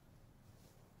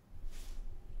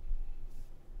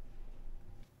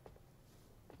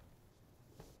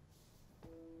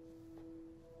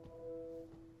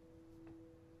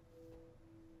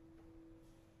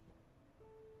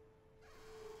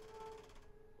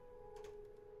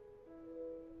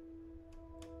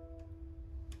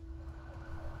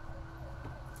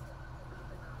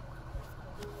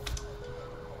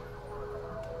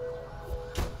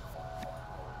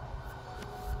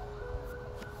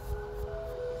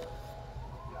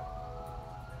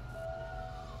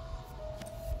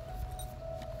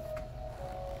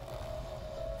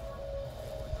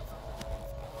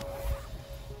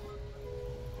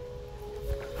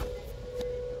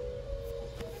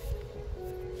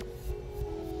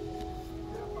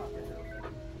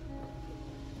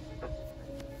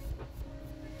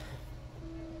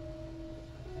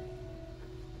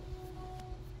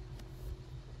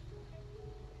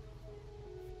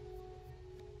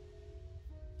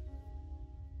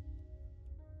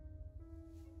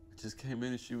 Just came in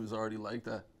and she was already like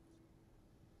that.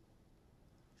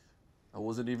 I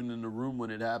wasn't even in the room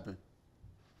when it happened.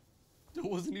 I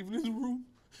wasn't even in the room.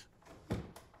 I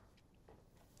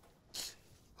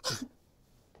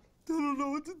don't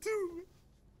know what to do.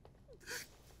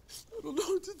 I don't know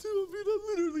what to do.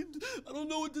 I mean, I don't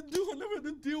know what to do. I never had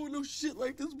to deal with no shit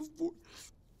like this before.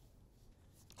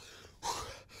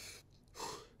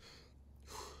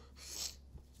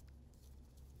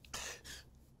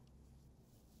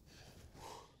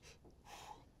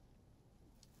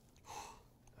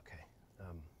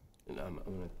 And I'm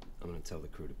gonna tell the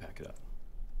crew to pack it up.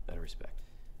 Out of respect.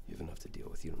 You have enough to deal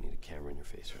with. You don't need a camera in your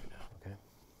face right now, okay?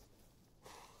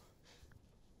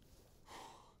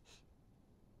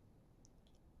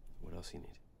 What else you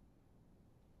need?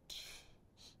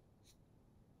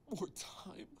 More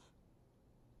time.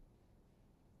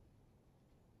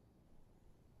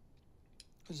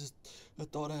 I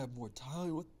thought I had more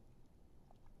time.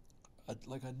 I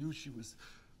knew she was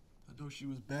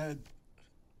bad.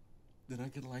 Then I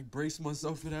could like brace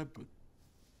myself for that, but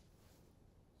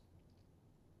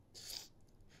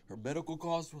her medical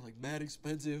costs were like mad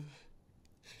expensive.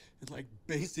 And like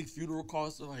basic funeral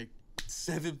costs are like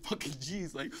 7 fucking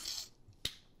G's. Like,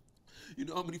 you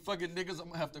know how many fucking niggas I'm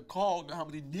gonna have to call, know how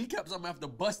many kneecaps I'm gonna have to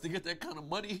bust to get that kind of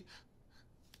money?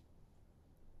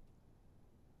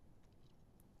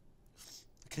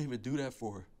 I can't even do that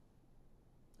for her.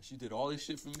 She did all this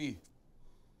shit for me.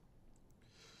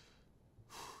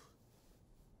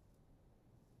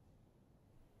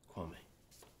 Kwame,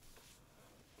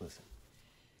 listen.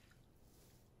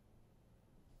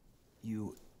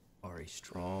 You are a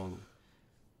strong,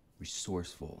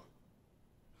 resourceful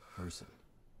person.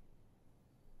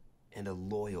 And a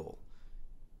loyal,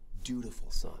 dutiful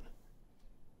son.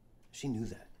 She knew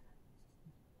that.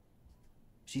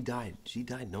 She died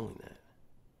knowing that.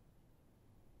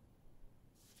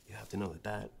 You have to know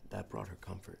that brought her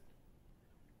comfort.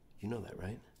 You know that,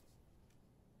 right?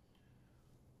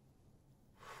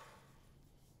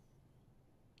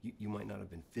 You might not have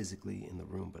been physically in the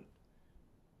room, but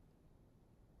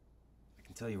I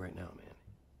can tell you right now, man,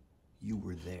 you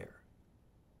were there.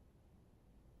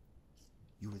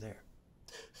 You were there.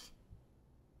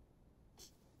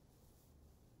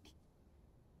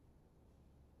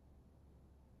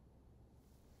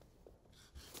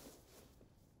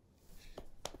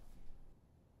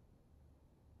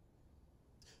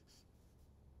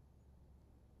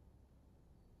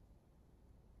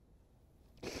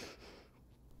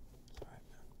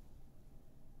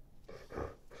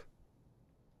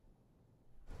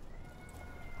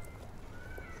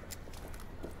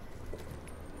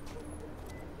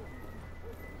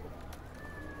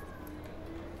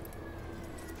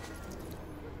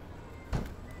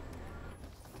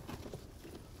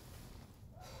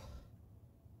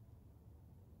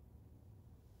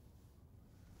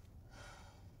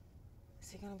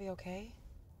 Is he gonna be okay?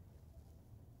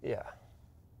 Yeah.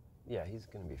 Yeah, he's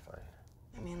gonna be fine.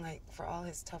 I mean, like, for all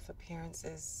his tough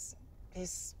appearances,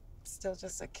 he's still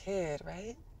just a kid,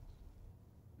 right?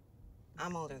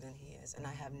 I'm older than he is, and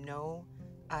I have no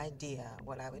idea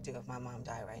what I would do if my mom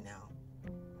died right now.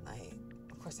 Like,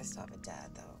 of course I still have a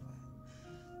dad, though,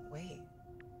 but wait.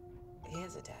 He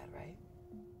has a dad, right?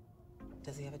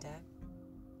 Does he have a dad?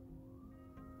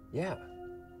 Yeah.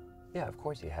 Yeah, of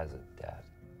course he has a dad.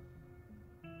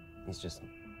 He's just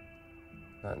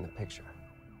not in the picture.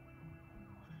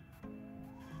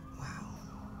 Wow.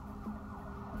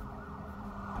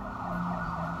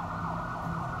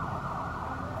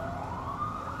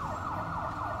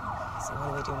 So what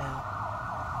do we do now?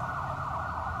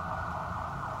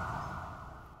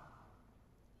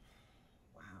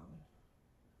 Wow.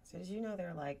 So did you know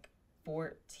there are like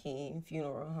 14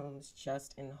 funeral homes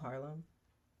just in Harlem?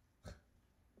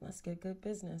 Must get good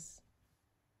business.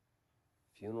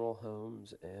 Funeral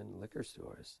homes and liquor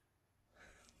stores.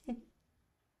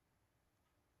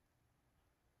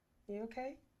 You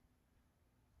okay?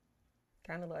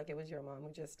 Kind of like it was your mom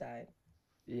who just died.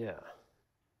 Yeah.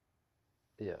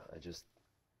 Yeah,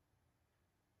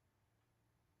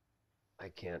 I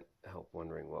can't help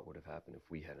wondering what would have happened if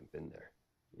we hadn't been there,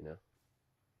 you know?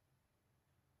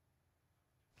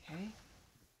 Okay.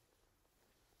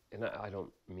 And I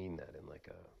don't mean that in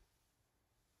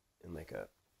like a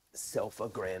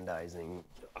self-aggrandizing,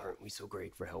 aren't we so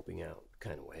great for helping out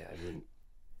kind of way. I mean,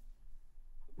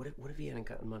 what if he hadn't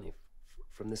gotten money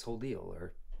from this whole deal,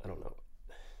 or I don't know.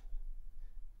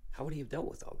 How would he have dealt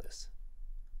with all this?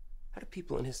 How do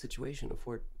people in his situation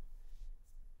afford?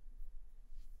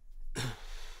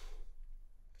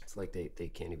 It's like they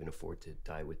can't even afford to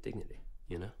die with dignity,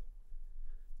 you know?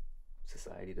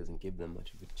 Society doesn't give them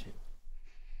much of a chance.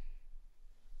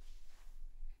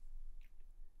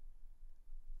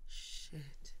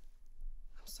 Shit.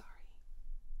 I'm sorry.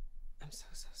 I'm so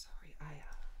sorry.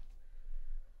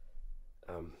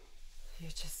 You're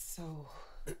just so...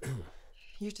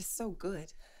 You're just so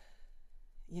good.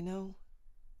 You know?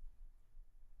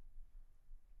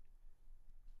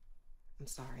 I'm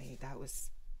sorry. That was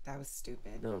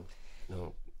stupid. No.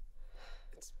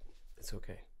 It's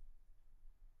okay.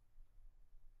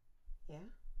 Yeah?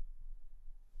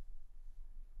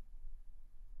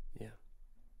 Yeah.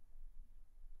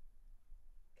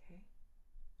 Okay.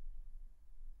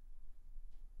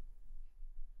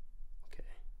 Okay.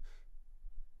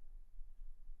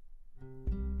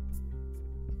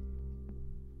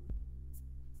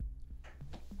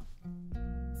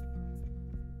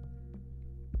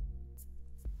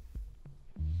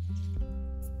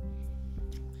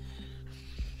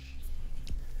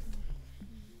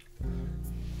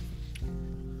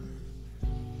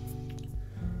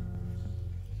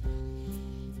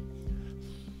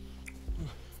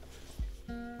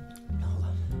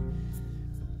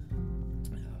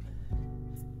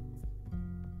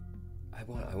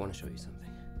 want to show you something.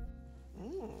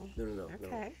 No.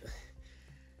 Okay.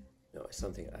 No, it's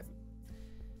something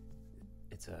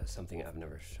it's something I've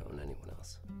never shown anyone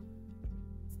else.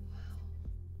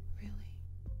 Really?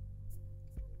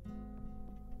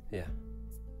 Yeah.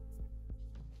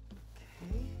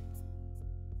 Okay.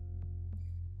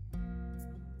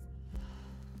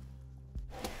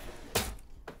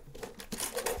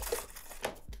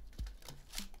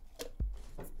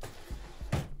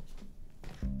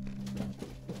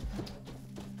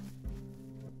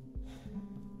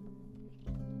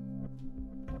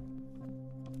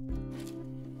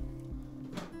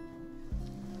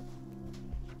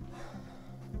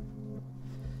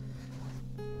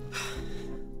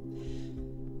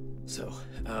 So,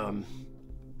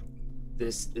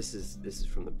 this is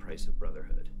from The Price of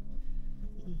Brotherhood.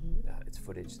 It's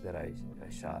footage that I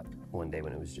shot one day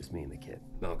when it was just me and the kid,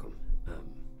 Malcolm.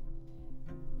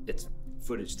 It's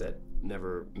footage that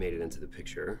never made it into the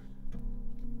picture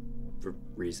for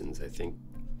reasons I think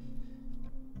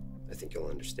you'll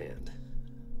understand.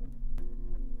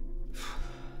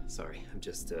 Sorry, I'm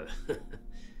just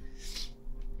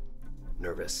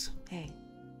nervous. Hey,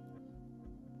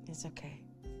 it's okay.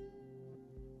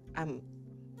 I'm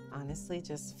honestly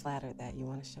just flattered that you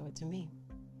want to show it to me.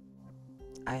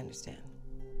 I understand.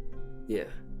 Yeah,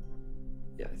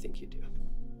 I think you do.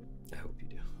 I hope you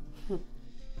do.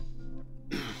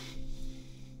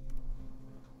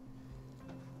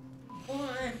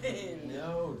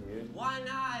 No, dude. Why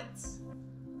not?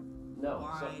 No.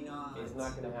 Why not? It's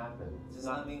not gonna happen. Just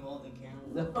let me hold the camera.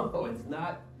 No, it's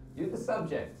not. You're the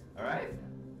subject, all right?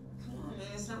 Come on, man.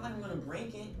 It's not like I'm gonna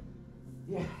break it.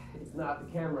 Yeah, it's not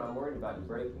the camera I'm worried about you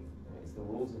breaking. It's the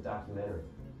rules of documentary.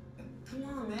 Come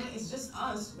on, man. It's just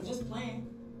us. We're just playing.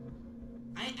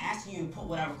 I ain't asking you to put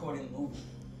what I recorded in the movie.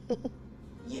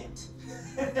 Yet.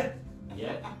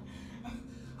 Yet?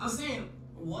 I'm saying,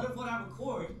 what if what I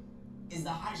record is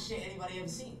the hottest shit anybody ever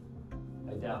seen?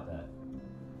 I doubt that.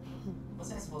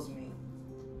 What's that supposed to mean?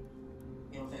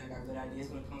 You don't think I got good ideas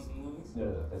when it comes to movies?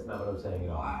 No, that's not what I'm saying at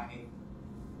all. Why?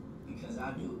 Because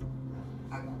I do.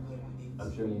 I got good ideas.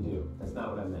 I'm sure you do. That's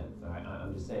not what I meant. All right,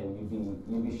 I'm just saying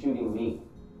you'd be shooting me.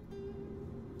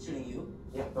 Shooting you?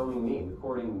 Yeah, filming me,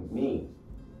 recording me.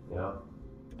 You know,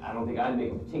 I don't think I'd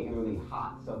make a particularly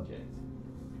hot subject.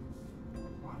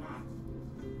 Why not?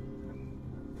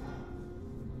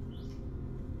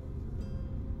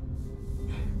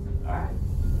 All right.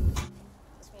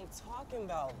 That's what I'm talking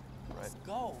about. Let's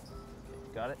go.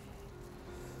 Got it?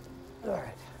 All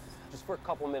right. Just for a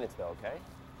couple minutes, though, okay?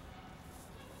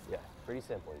 Yeah, pretty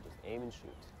simple. You just aim and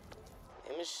shoot.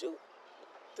 Aim and shoot.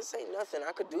 This ain't nothing.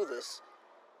 I could do this.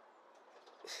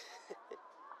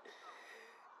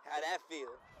 How'd that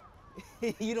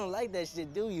feel? You don't like that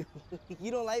shit, do you?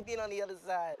 You don't like being on the other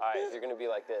side. All right, if you're gonna be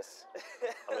like this,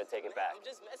 I'm gonna take it back. I'm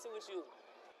just messing with you.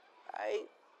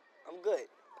 I'm good.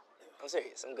 I'm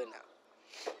serious. I'm good now.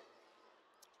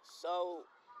 So,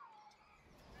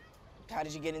 how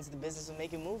did you get into the business of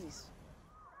making movies?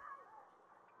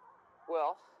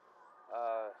 Well,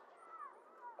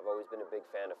 I've always been a big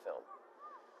fan of film.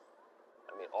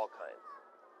 I mean, all kinds,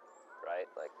 right?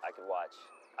 Like, I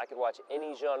could watch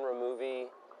any genre movie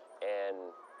and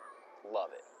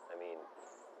love it. I mean,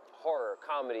 horror,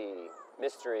 comedy,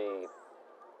 mystery,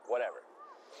 whatever.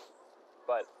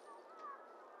 But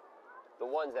the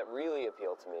ones that really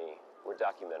appealed to me were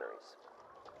documentaries.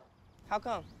 How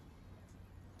come?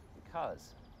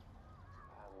 Because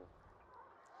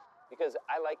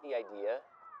I like the idea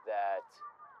that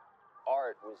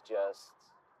art was just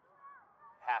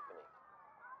happening,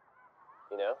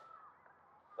 you know?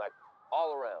 Like,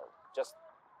 all around, just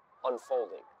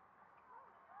unfolding.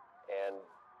 And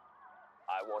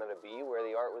I wanted to be where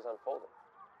the art was unfolding.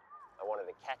 I wanted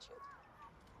to catch it,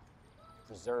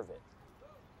 preserve it,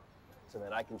 so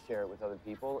that I can share it with other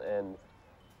people and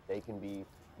they can be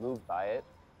moved by it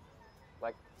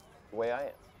like the way I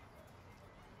am.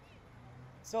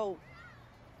 So,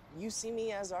 you see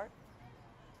me as art?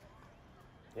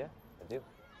 Yeah, I do.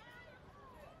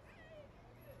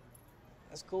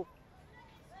 That's cool.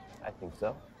 I think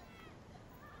so.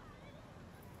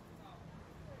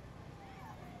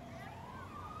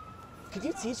 Could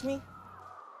you teach me?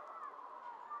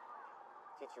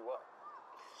 Teach you what?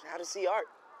 How to see art.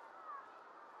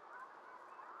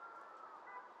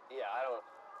 Yeah, I don't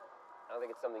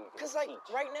think it's something you can Cause like,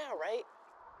 teach. right now, right?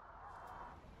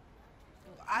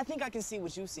 I think I can see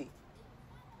what you see.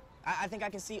 I think I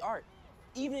can see art.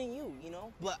 Even in you, you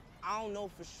know? But I don't know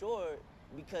for sure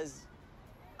because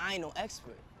I ain't no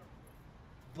expert.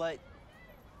 But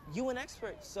you an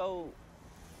expert, so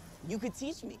you could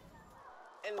teach me.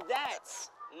 And that's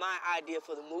my idea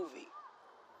for the movie.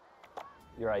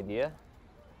 Your idea?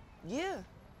 Yeah.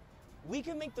 We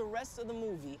can make the rest of the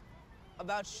movie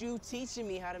about you teaching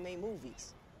me how to make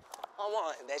movies. Come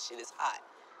on, that shit is hot.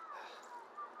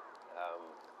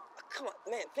 Come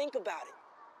on, man, think about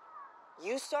it.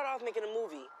 You start off making a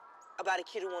movie about a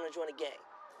kid who wanna join a gang.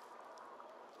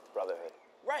 Brotherhood.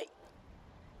 Right.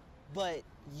 But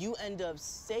you end up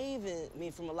saving me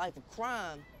from a life of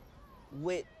crime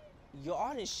with your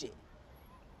art and shit.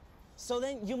 So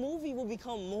then your movie will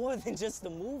become more than just a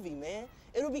movie, man.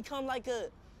 It'll become like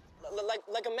a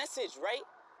message, right?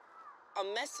 A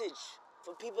message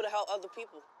for people to help other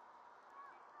people.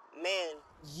 Man,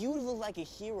 you look like a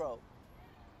hero.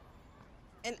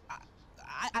 And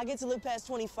I get to live past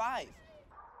 25.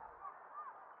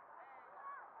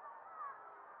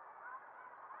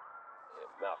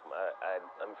 Malcolm,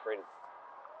 I'm afraid it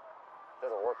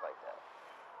doesn't work like that.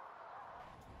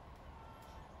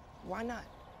 Why not?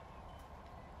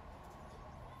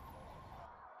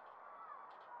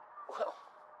 Well,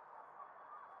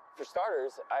 for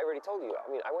starters, I already told you. I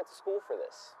mean, I went to school for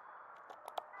this.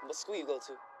 What school you go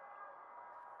to?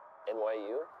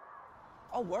 NYU.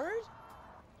 Oh, word?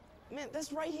 Man,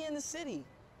 that's right here in the city.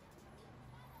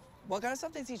 What kind of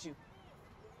stuff they teach you?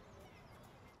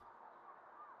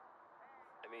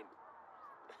 I mean,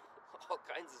 all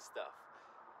kinds of stuff.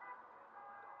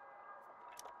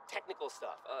 Technical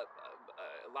stuff,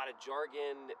 a lot of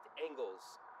jargon, angles,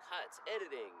 cuts,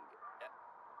 editing.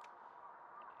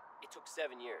 It took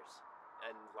 7 years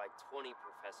and like 20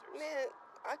 professors. Man,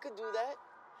 I could do that.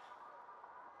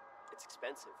 It's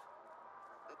expensive.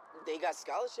 They got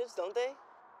scholarships, don't they?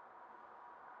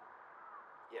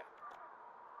 Yeah.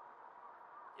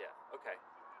 Yeah, okay.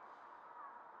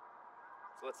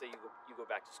 So let's say you go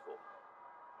back to school,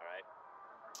 all right?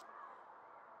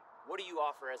 What do you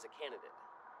offer as a candidate?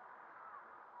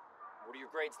 What are your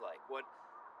grades like? What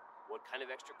kind of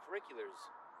extracurriculars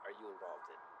are you involved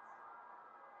in?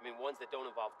 I mean, ones that don't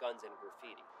involve guns and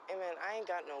graffiti. Hey man, I ain't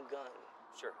got no gun.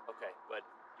 Sure, okay, but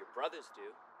your brothers do,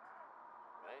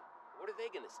 right? What are they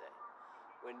gonna say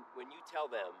when you tell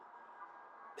them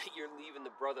that you're leaving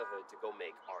the Brotherhood to go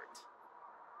make art?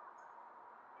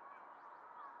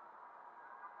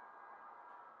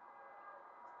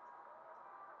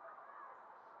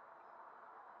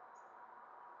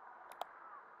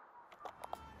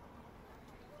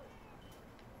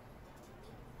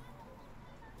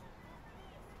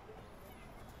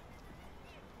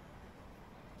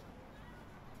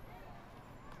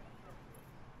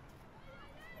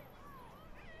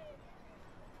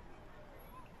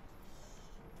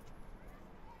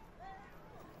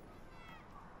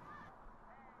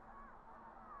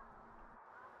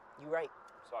 You right.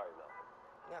 Sorry,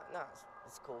 Malcolm. No,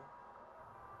 it's cool.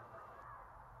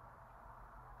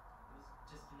 It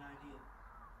was just an idea.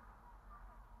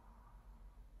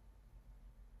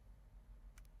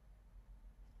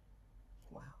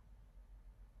 Wow.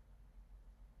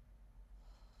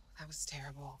 That was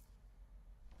terrible.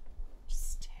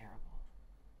 Just terrible.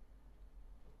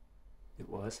 It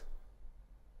was?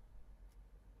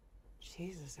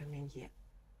 Jesus, I mean, yeah.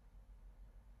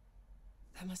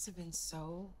 That must have been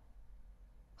so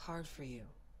hard for you.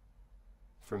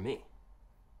 For me?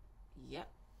 Yep.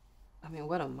 I mean,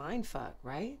 what a mind fuck,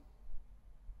 right?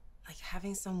 Like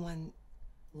having someone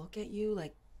look at you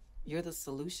like you're the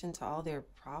solution to all their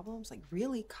problems, like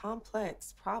really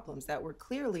complex problems that were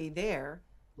clearly there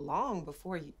long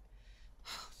before you.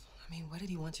 I mean, what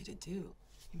did he want you to do?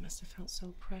 You must have felt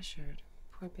so pressured.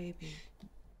 Poor baby.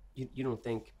 You don't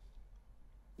think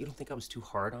I was too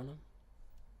hard on him?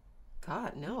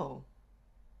 God, no.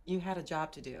 You had a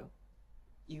job to do.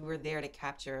 You were there to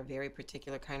capture a very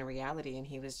particular kind of reality, and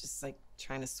he was just like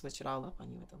trying to switch it all up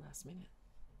on you at the last minute.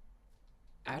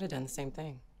 I'd have done the same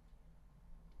thing.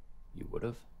 You would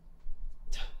have?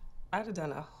 I'd have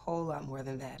done a whole lot more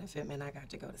than that if it meant I got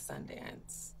to go to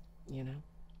Sundance, you know?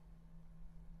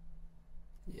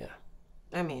 Yeah.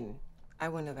 I mean, I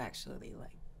wouldn't have actually,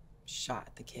 like,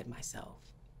 shot the kid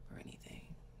myself or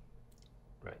anything.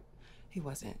 Right. He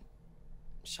wasn't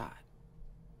shot.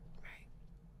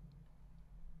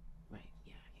 Right,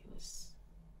 yeah, he was...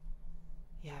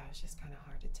 Yeah, it was just kind of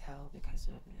hard to tell because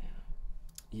of,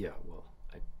 Yeah, well,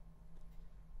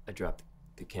 I dropped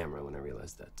the camera when I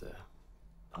realized that,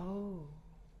 Oh,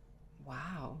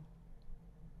 wow.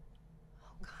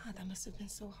 Oh, God, that must have been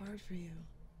so hard for you.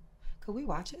 Could we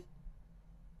watch it?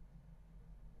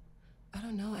 I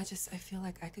don't know, I feel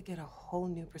like I could get a whole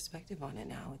new perspective on it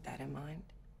now with that in mind.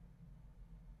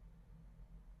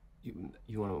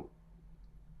 You want to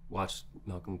watch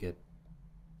Malcolm get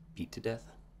beat to death?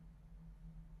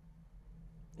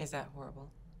 Is that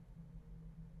horrible?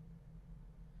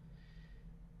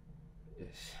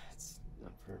 It's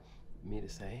not for me to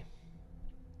say.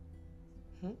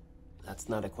 Hmm? That's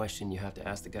not a question you have to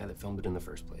ask the guy that filmed it in the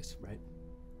first place, right?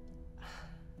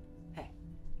 Hey,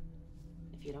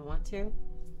 if you don't want to,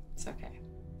 it's okay.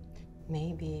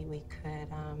 Maybe we could,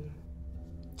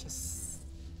 just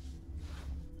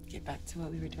get back to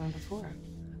what we were doing before.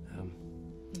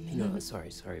 No,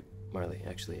 sorry, Marley.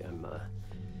 Actually, I'm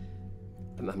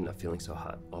not feeling so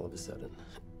hot all of a sudden.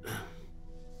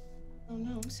 Oh,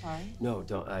 no, I'm sorry. No,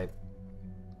 don't. I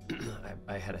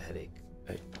had a headache.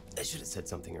 I should have said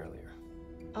something earlier.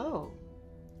 Oh.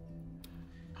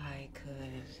 I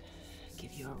could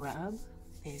give you a rub.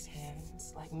 These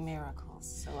hands like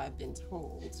miracles, so I've been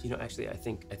told. You know, actually, I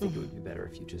think it would be better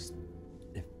if you just,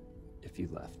 if you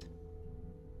left.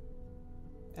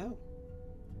 Oh.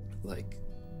 Like,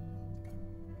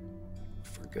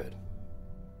 for good.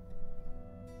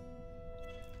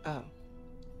 Oh.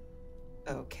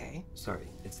 Okay. Sorry,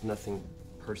 it's nothing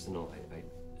personal. I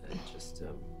just,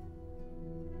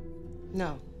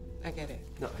 No, I get it.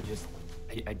 No,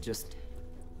 I just,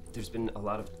 there's been a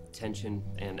lot of tension,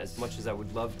 and as much as I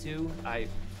would love to, I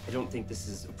don't think this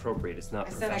is appropriate. It's not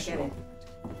professional.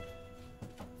 I get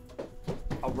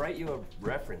it. I'll write you a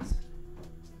reference.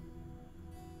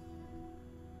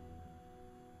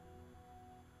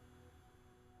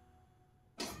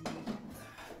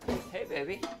 Hey,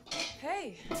 baby.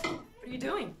 Hey, what are you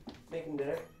doing? Making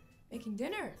dinner. Making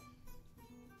dinner?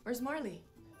 Where's Marley?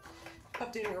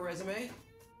 Updating her resume.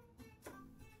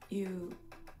 You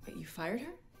fired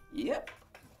her? Yep.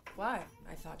 Why?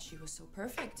 I thought she was so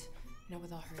perfect. You know,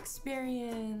 with all her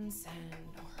experience and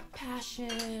all her passion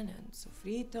and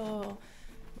sofrito.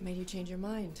 What made you change your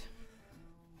mind?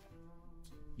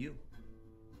 You.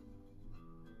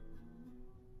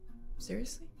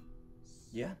 Seriously?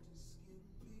 Yeah.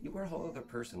 You were a whole other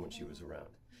person when she was around.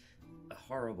 A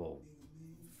horrible,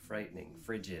 frightening,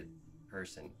 frigid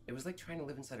person. It was like trying to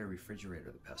live inside a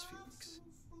refrigerator the past few weeks.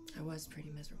 I was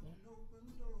pretty miserable.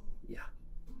 Yeah.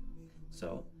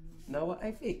 So, now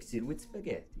I fix it with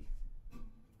spaghetti.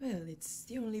 Well, it's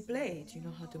the only plate you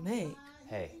know how to make.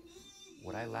 Hey,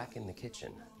 what I lack in the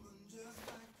kitchen,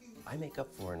 I make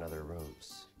up for in other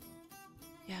rooms.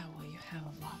 Yeah, well, you have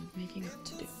a lot of making up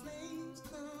to do.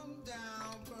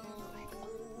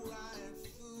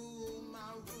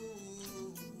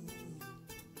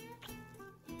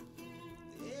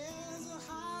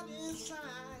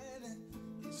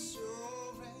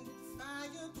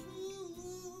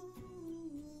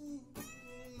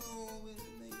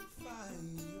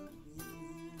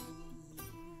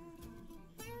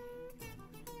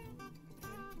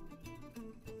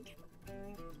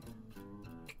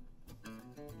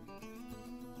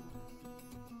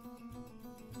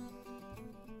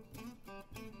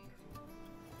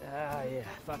 Yeah,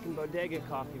 fucking bodega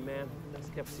coffee, man.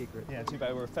 Best kept secret. Yeah, too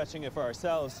bad we're fetching it for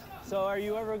ourselves. So are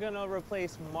you ever gonna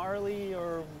replace Marley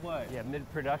or what? Yeah,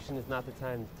 mid-production is not the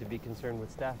time to be concerned with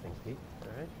staffing, Pete, all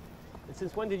right? And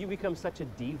since when did you become such a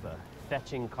diva,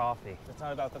 fetching coffee? It's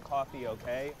not about the coffee,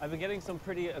 okay? I've been getting some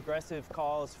pretty aggressive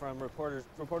calls from reporters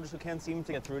who can't seem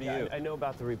to get through to you. I know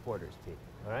about the reporters, Pete,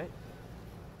 all right?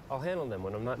 I'll handle them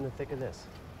when I'm not in the thick of this.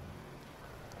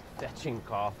 Fetching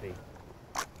coffee.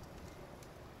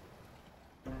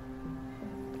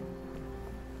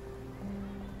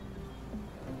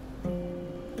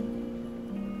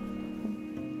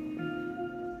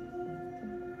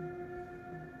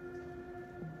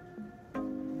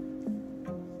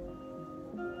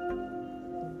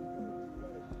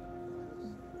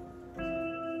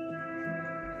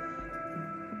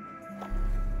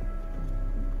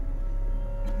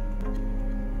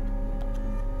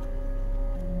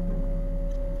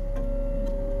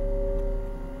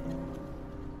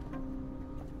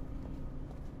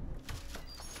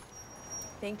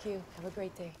 Thank you. Have a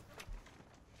great day.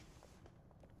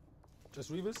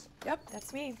 Just Revis? Yep,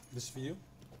 that's me. This is for you?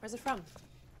 Where's it from?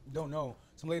 Don't know.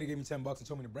 Some lady gave me $10 and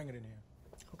told me to bring it in here.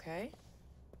 Okay.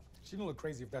 She don't look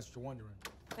crazy if that's what you're wondering.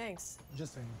 Thanks.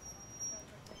 Just saying.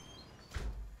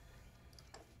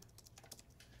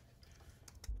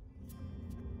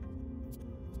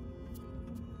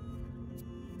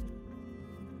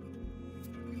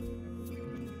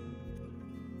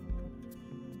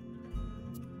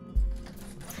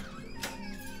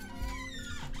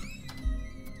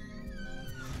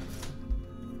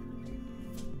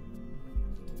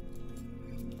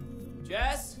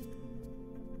 Jess?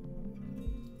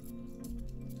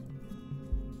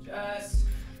 Jess?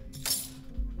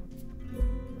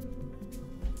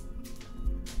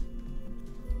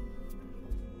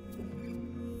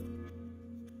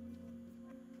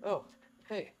 Oh,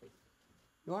 hey.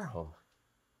 You are home.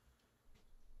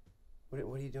 What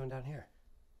are you doing down here?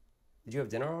 Did you have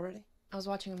dinner already? I was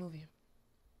watching a movie.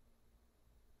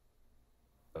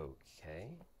 Okay.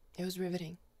 It was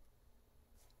riveting.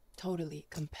 Totally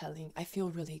compelling. I feel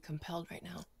really compelled right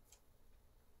now.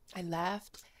 I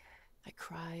laughed. I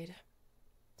cried.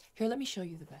 Here, let me show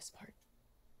you the best part.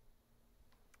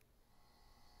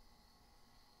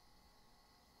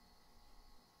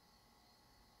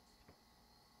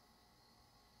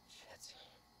 Shit.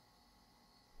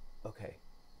 Okay.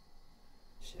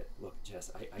 Shit, look,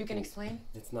 Jess, I You can explain?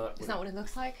 It's not... It's not what it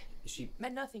looks like? She...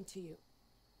 Meant nothing to you.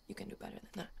 You can do better than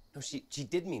that. No, she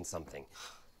did mean something.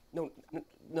 No.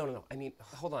 I mean,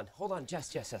 hold on,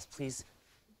 Jess, please.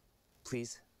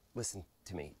 Please, listen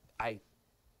to me. I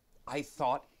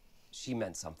thought she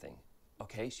meant something,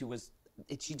 okay?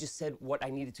 She just said what I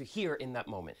needed to hear in that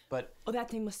moment, but... Oh, that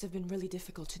thing must have been really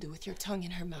difficult to do with your tongue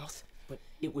in her mouth. But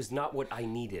it was not what I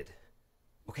needed,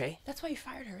 okay? That's why you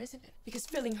fired her, isn't it? Because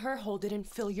filling her hole didn't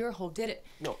fill your hole, did it?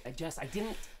 No, Jess, I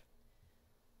didn't...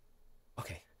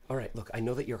 Okay, all right, look, I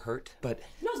know that you're hurt, but...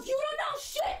 No, you don't know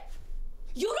shit!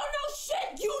 You don't know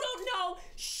shit! You don't know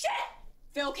shit!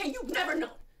 Phil, okay, you've never known.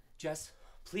 Jess,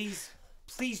 please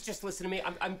just listen to me.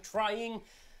 I'm trying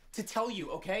to tell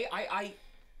you, okay? I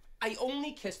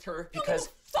only kissed her because... You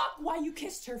don't fuck why you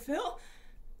kissed her, Phil.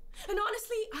 And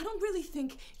honestly, I don't really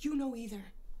think you know either.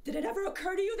 Did it ever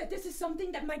occur to you that this is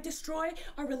something that might destroy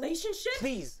our relationship?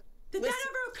 Please. Did that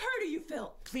ever occur to you,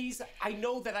 Phil? Please, I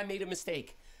know that I made a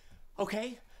mistake,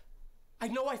 okay? I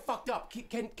know I fucked up.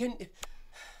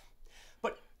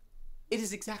 But it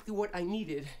is exactly what I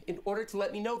needed in order to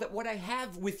let me know that what I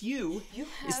have with you You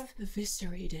have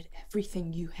eviscerated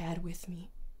everything you had with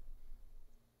me.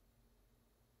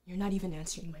 You're not even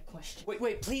answering my question.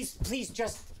 Wait, please,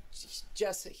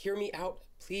 just hear me out.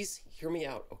 Please hear me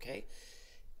out, okay?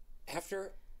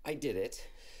 After I did it...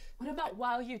 What about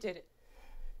while you did it?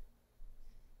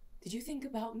 Did you think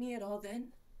about me at all then?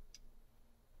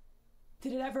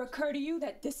 Did it ever occur to you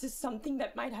that this is something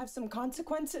that might have some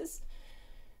consequences?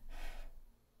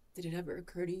 Did it ever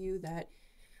occur to you that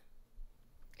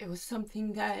it was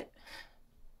something that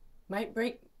might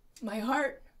break my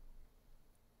heart?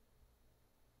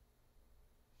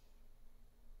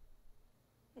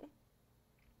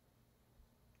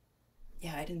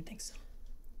 Yeah, I didn't think so.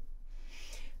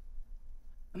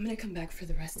 I'm gonna come back for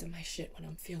the rest of my shit when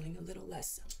I'm feeling a little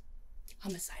less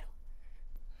homicidal.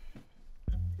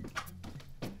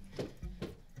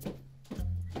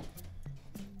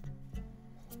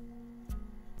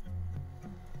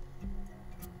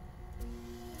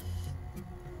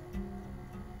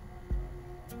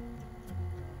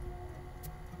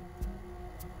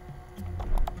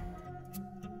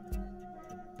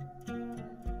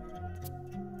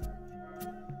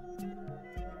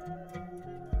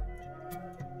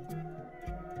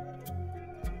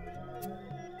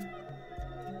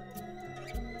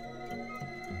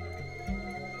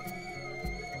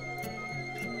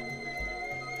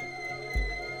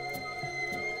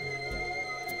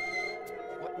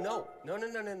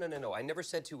 No. I never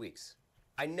said 2 weeks.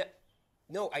 I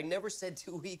never said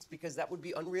 2 weeks because that would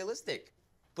be unrealistic.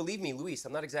 Believe me, Luis,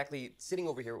 I'm not exactly sitting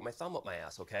over here with my thumb up my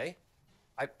ass, okay?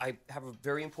 I have a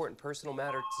very important personal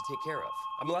matter to take care of.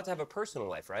 I'm allowed to have a personal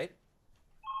life, right?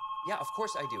 Yeah, of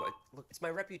course I do. Look, it's my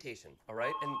reputation, all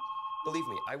right? And believe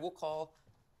me, I will call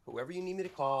whoever you need me to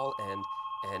call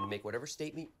and make whatever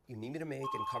statement you need me to make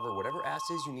and cover whatever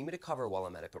asses you need me to cover while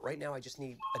I'm at it. But right now, I just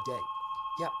need a day.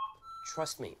 Yeah.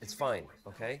 Trust me, it's fine,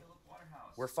 okay?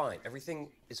 We're fine. Everything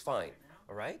is fine,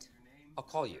 all right? I'll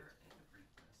call you.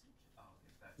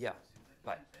 Yeah,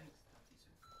 bye.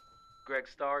 Greg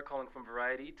Starr calling from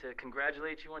Variety to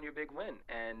congratulate you on your big win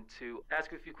and to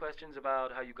ask you a few questions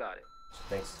about how you got it.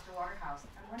 Thanks. Mr. Waterhouse,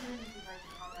 I'm wondering if you'd like to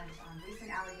comment on recent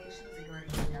allegations regarding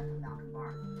the death of Malcolm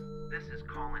Barr. This is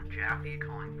Colin Jaffe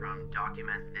calling from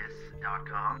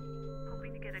DocumentThis.com.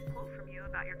 Hoping to get a quote from you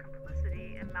about your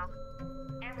complicity in Malcolm.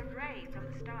 Amber Gray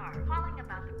from The Star, calling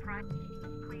about the prime.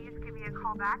 Please give me a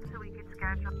call back so we can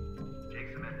schedule.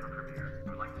 Jake Smith from Premiere.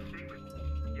 I'd like to speak with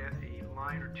you. Get a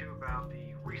line or two about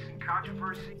the recent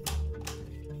controversy.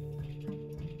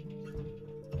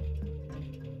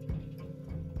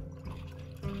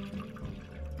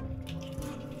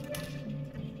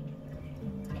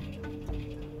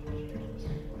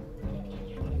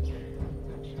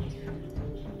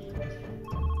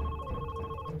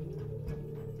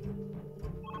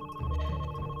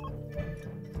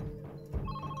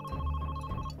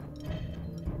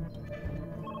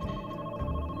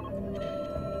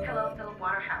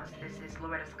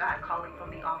 Scott calling from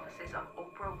the offices of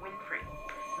Oprah Winfrey.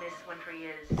 Miss Winfrey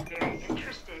is very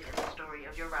interested in the story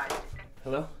of your rise to fame.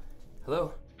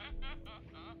 Hello?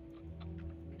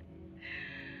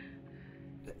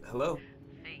 Hello?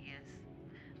 Figures.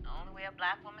 The only way a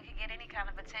black woman can get any kind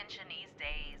of attention these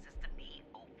days is to be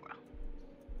Oprah.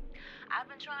 I've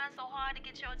been trying so hard to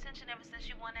get your attention ever since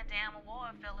you won that damn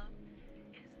award, Philip.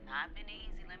 It has not been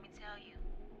easy, let me tell you.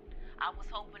 I was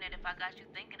hoping that if I got you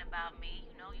thinking about me,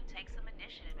 you know, you take some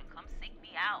initiative and come seek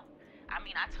me out. I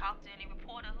mean, I talked to any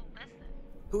reporter who listened.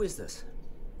 Who is this?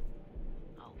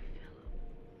 Oh, Philip.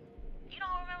 You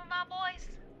don't remember my voice?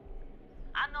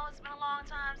 I know it's been a long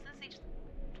time since each...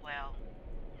 Well,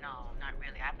 no, not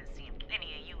really. I've been seeing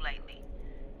plenty of you lately.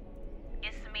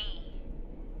 It's me,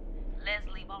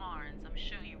 Leslie Barnes. I'm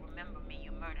sure you remember me.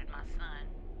 You murdered my son.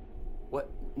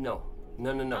 What? No.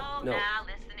 No. Oh, now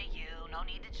listen to you. No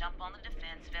need to jump on the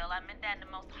defense, Phil. I meant that in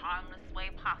the most harmless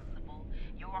way possible.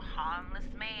 You're a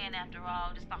harmless man, after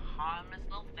all. Just a harmless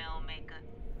little filmmaker.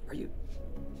 Are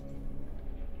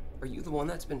you the one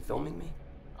that's been filming me?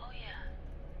 Oh, yeah.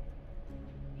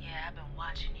 Yeah, I've been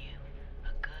watching you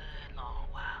a good long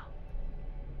while.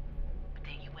 But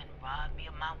then you went and robbed me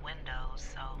of my windows,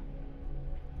 so...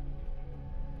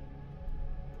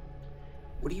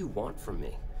 What do you want from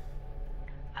me?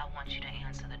 I want you to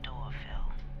answer the door, Phil.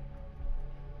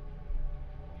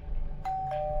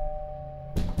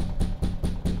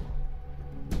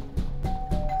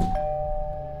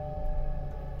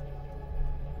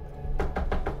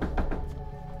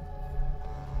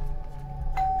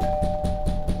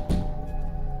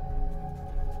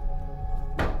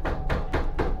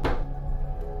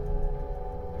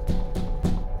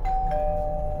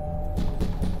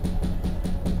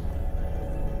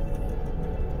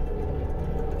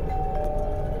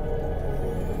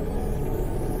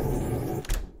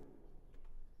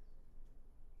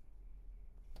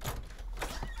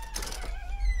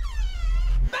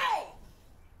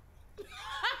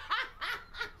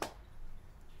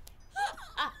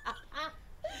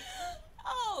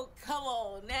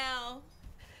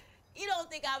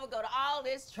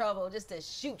 Trouble just to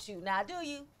shoot you now, do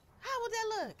you? How would that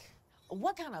look?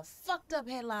 What kind of fucked up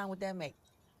headline would that make?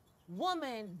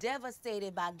 Woman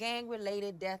devastated by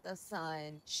gang-related death of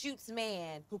son shoots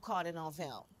man who caught it on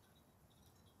film.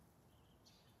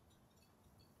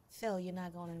 Phil, you're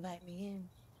not gonna invite me in?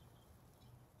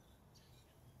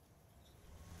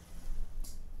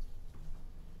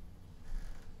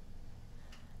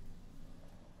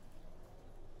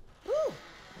 Woo!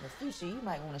 In the future, you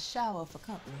might want to shower for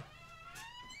company.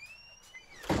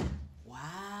 Wow.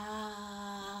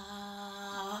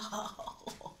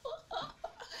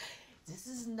 This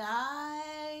is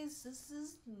nice. This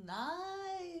is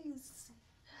nice.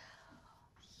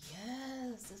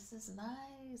 Yes, this is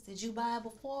nice. Did you buy it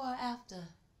before or after?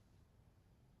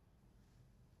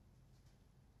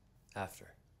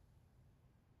 After.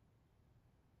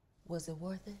 Was it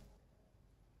worth it?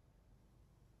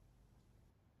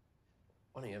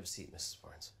 Why don't you have a seat, Mrs.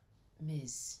 Barnes?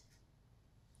 Miss,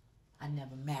 I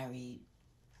never married,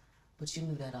 but you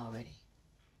knew that already.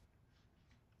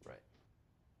 Right.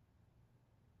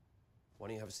 Why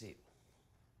don't you have a seat?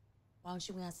 Why don't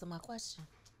you answer my question?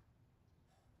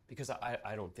 Because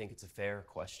I don't think it's a fair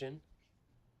question.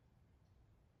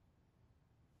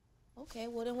 Okay,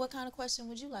 well then what kind of question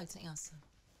would you like to answer?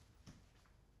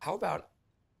 How about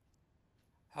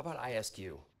I ask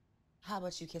you? How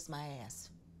about you kiss my ass?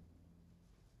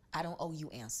 I don't owe you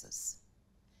answers.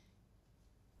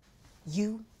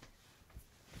 You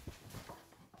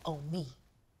owe me.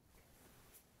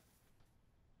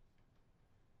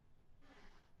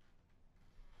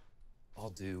 All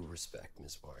due respect,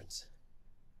 Miss Barnes.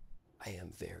 I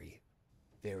am very,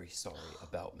 very sorry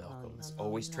about Malcolm. It's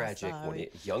always tragic when a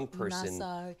young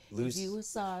person loses. If you were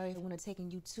sorry, it would have taken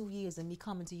you 2 years and me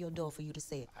coming to your door for you to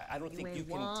say it. I don't think you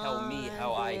can tell me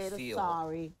how I feel.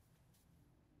 Sorry.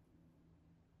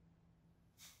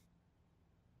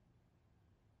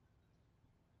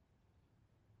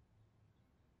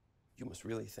 You must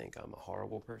really think I'm a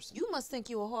horrible person. You must think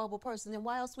you're a horrible person, then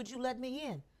why else would you let me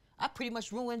in? I pretty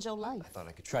much ruined your life. I thought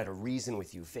I could try to reason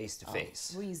with you face to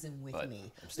face. Reason with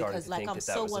me. I'm starting because to like think I'm that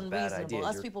so was a bad idea. unreasonable.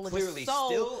 Us You're people are clearly just so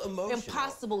still emotional.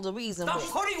 impossible to reason Stop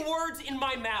with. putting words in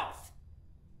my mouth!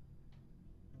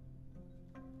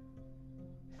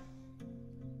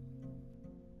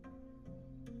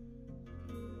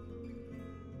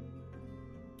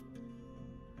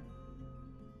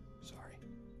 Sorry.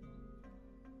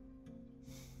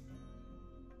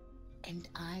 And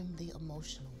I'm the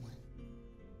emotional one.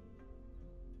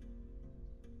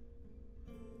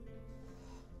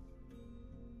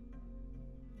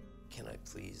 Can I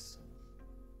please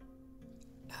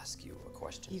ask you a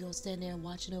question? You gonna stand there and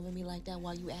watching over me like that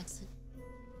while you ask it?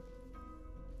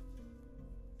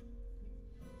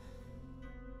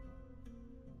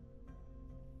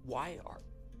 Why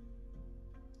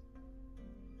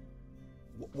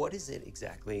What is it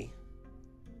exactly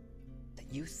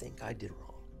that you think I did wrong?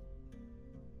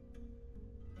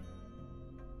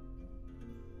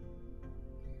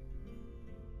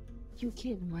 You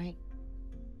kidding, right?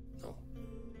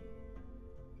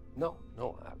 No.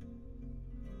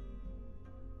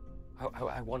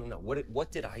 I want to know,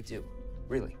 what did I do,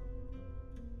 really?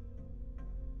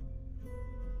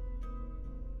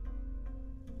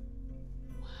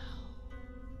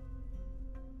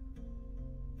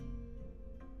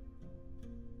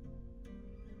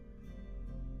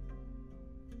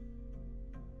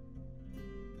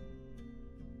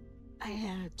 I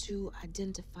had to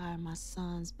identify my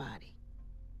son's body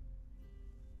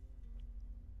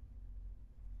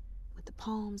with the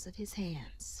palms of his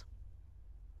hands,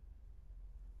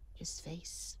 his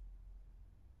face.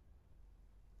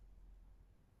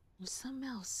 There's something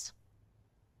else.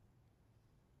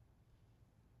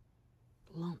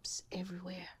 Lumps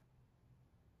everywhere.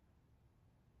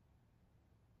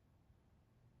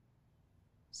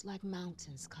 It's like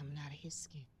mountains coming out of his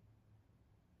skin.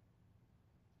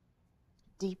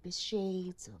 Deepest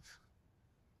shades of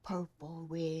purple,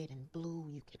 red, and blue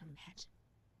you can imagine.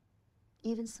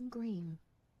 Even some green.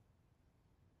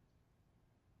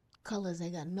 Colors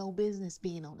that got no business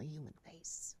being on a human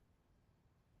face.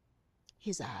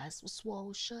 His eyes were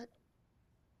swollen shut. It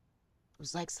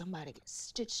was like somebody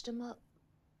stitched him up.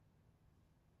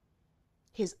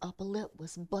 His upper lip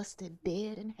was busted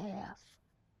dead in half.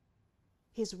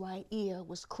 His right ear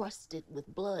was crusted with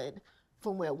blood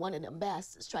from where one of them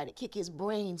bastards tried to kick his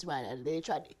brains right out of there. They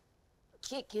tried to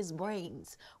kick his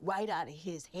brains right out of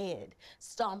his head,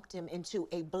 stomped him into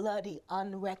a bloody,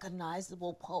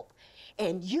 unrecognizable pulp.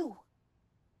 And you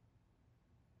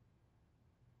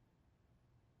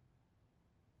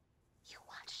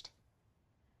watched it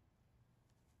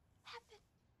happen.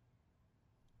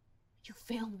 You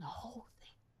filmed the whole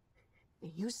thing.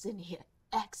 And you sitting here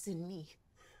asking me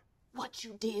what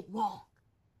you did wrong.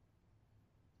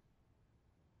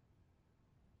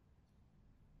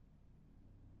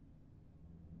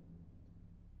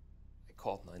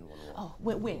 Called 911. Oh,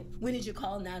 when? When did you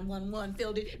call 911,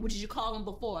 Phil? Did you call him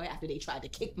before or after they tried to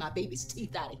kick my baby's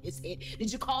teeth out of his head?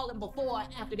 Did you call him before or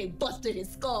after they busted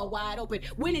his skull wide open?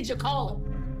 When did you call him?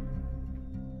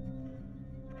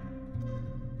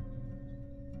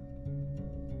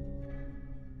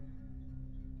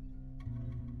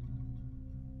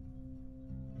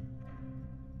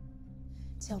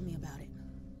 Tell me about it.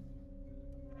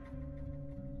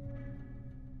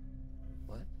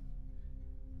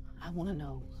 I want to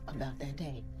know about that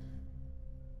day.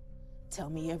 Tell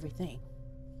me everything.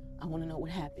 I want to know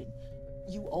what happened.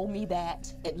 You owe me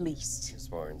that, at least. Miss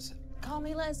Barnes. Call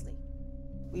me Leslie.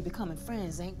 We becoming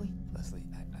friends, ain't we? Leslie,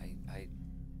 I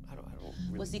don't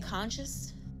really... Was he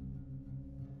conscious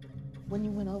when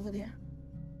you went over there?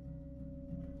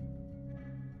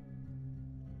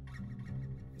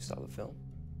 You saw the film?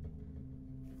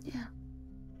 Yeah.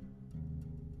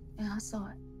 Yeah, I saw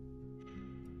it.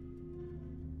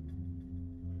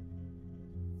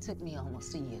 Took me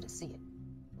almost a year to see it,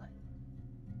 but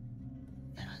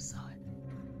and I saw it.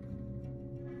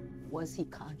 Was he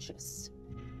conscious?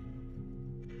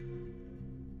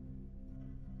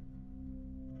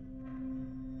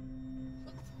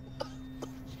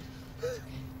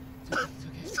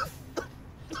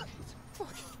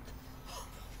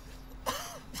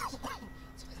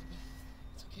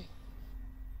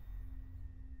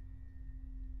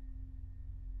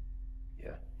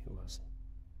 Yeah, he was.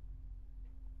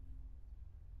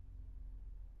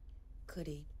 Could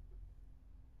he?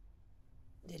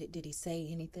 Did he say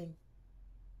anything?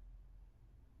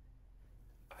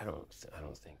 I don't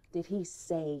think. Did he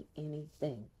say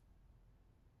anything?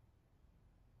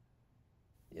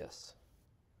 Yes.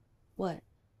 What?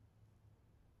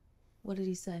 What did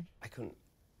he say? I couldn't.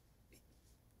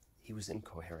 He was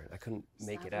incoherent. I couldn't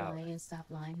make it out. Stop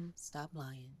lying. Stop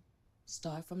lying.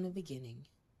 Start from the beginning.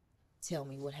 Tell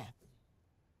me what happened.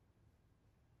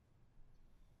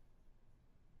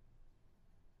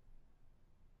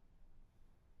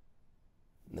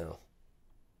 No.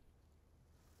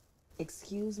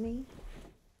 Excuse me?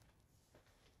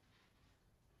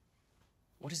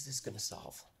 What is this gonna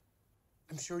solve?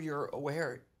 I'm sure you're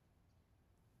aware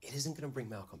it isn't gonna bring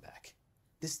Malcolm back.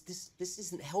 This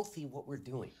isn't healthy, what we're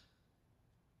doing.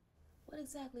 What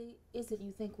exactly is it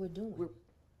you think we're doing?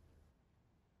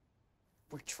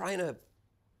 We're trying to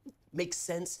make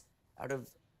sense out of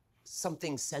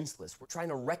something senseless. We're trying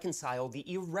to reconcile the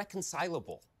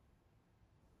irreconcilable.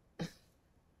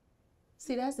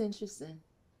 See, that's interesting.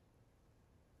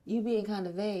 You being kind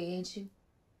of vague, ain't you?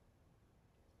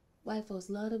 White folks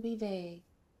love to be vague.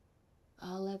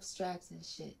 All abstract and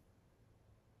shit.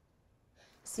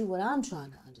 See, what I'm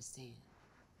trying to understand,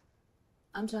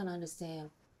 I'm trying to understand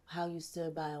how you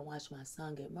stood by and watched my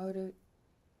son get murdered,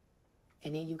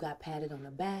 and then you got patted on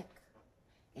the back,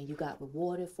 and you got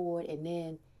rewarded for it, and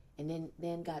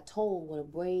then got told what a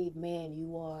brave man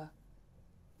you are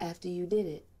after you did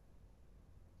it.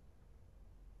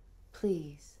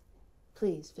 Please,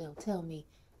 please, Phil, tell me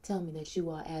that you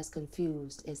are as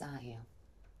confused as I am.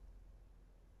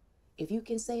 If you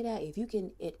can say that, if you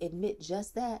can admit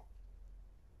just that,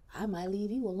 I might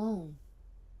leave you alone.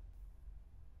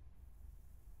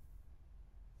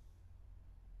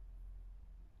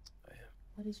 I am.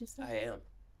 What did you say? I am.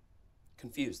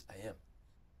 Confused, I am.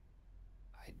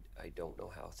 I don't know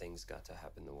how things got to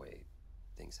happen the way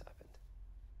things happened.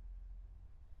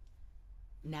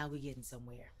 Now we getting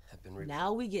somewhere. I've been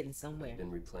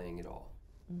replaying it all.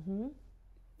 Mm-hmm.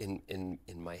 In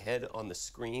my head on the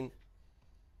screen,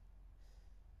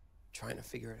 trying to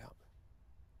figure it out.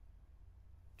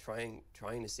 Trying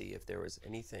to see if there was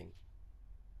anything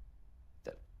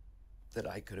that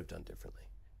I could have done differently.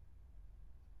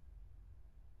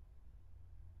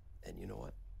 And you know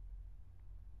what?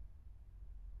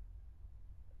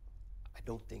 I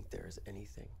don't think there is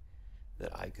anything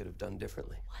that I could have done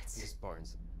differently. What? Miss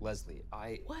Barnes, Leslie,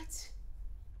 What?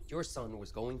 Your son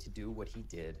was going to do what he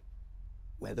did,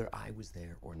 whether I was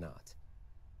there or not.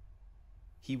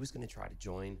 He was going to try to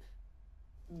join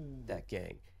that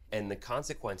gang, and the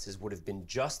consequences would have been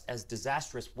just as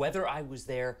disastrous whether I was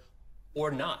there or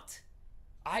not.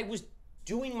 I was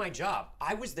doing my job.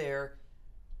 I was there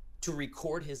to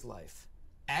record his life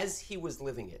as he was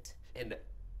living it, and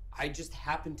I just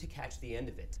happened to catch the end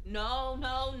of it. No.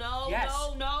 Yes.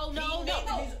 No. He made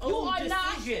his You own are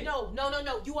decision. not.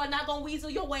 No. You are not gonna weasel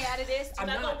your way out of this. You're I'm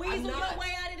not not. gonna weasel I'm your not.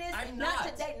 way out of this. I'm Not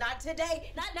not. today. Not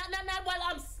today. Not while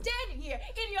I'm standing here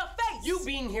in your face. You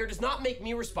being here does not make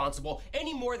me responsible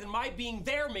any more than my being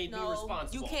there made me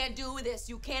responsible. You can't do this.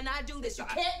 You cannot do this. You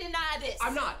can't deny this.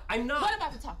 I'm not. What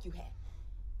about the talk you had?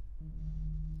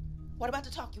 What about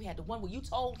the talk you had? The one where you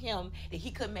told him that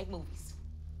he couldn't make movies.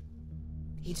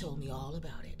 He told me all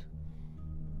about it.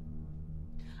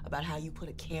 About how you put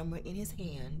a camera in his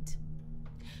hand,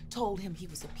 told him he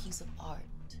was a piece of art.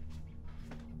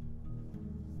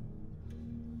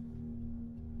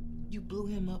 You blew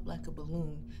him up like a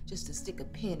balloon just to stick a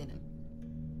pin in him.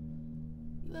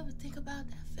 You ever think about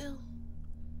that, Phil?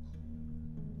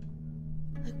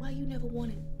 Like, why you never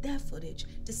wanted that footage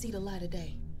to see the light of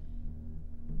day?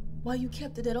 Why you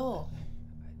kept it at all?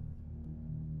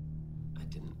 I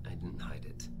didn't hide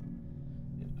it.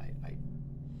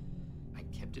 I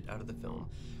kept it out of the film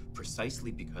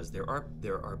precisely because there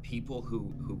are people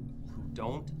who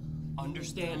don't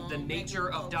understand the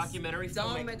nature of documentary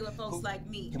filmmaking. Regular folks like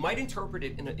me. Who might interpret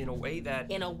it in a way that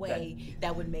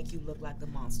that would make you look like the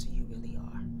monster you really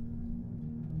are.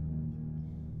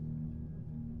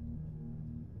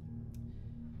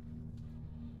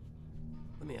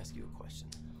 Let me ask you a question.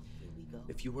 Here we go.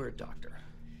 If you were a doctor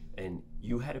and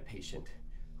you had a patient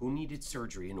who needed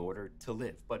surgery in order to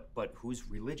live, but whose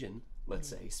religion, let's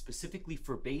say, specifically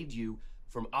forbade you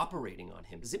from operating on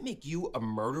him, does it make you a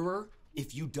murderer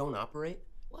if you don't operate?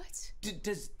 What?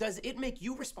 Does it make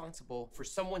you responsible for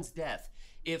someone's death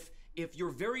if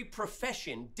your very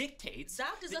profession dictates?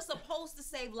 Doctors are supposed to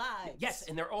save lives. Yes,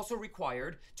 and they're also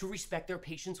required to respect their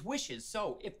patient's wishes.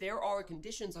 So if there are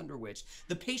conditions under which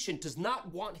the patient does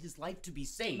not want his life to be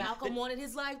saved... Malcolm wanted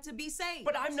his life to be saved.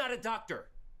 But I'm not a doctor.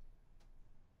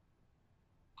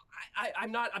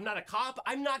 I'm not a cop.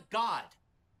 I'm not God.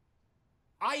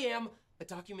 I am a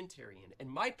documentarian, and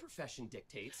my profession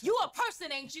dictates... You a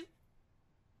person, ain't you?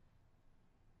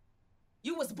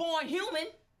 You was born human,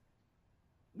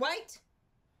 right?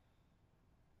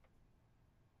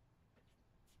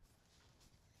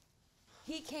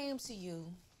 He came to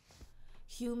you,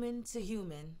 human to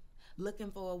human, looking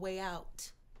for a way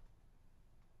out.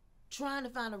 Trying to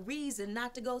find a reason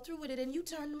not to go through with it, and you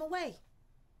turned him away.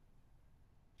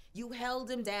 You held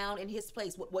him down in his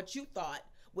place, what you thought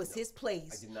was his place.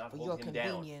 I did not for hold your him down.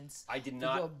 convenience. I did for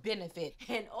not. your benefit.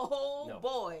 And oh No.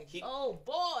 boy,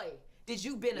 did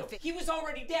you benefit. He was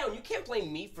already down. You can't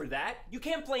blame me for that. You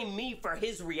can't blame me for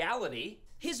his reality.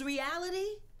 His reality?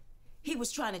 He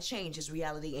was trying to change his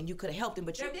reality, and you could have helped him,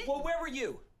 but you didn't. Well, where were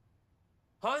you?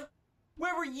 Huh?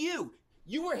 Where were you?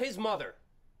 You were his mother.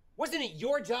 Wasn't it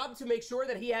your job to make sure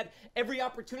that he had every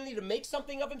opportunity to make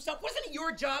something of himself? Wasn't it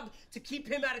your job to keep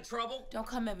him out of trouble? Don't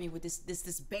come at me with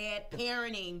this bad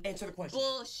parenting. Answer the question.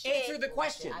 Bullshit. Answer the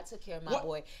question. I took care of my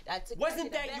boy.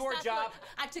 Wasn't that your job?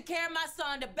 I took care of my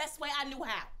son the best way I knew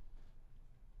how.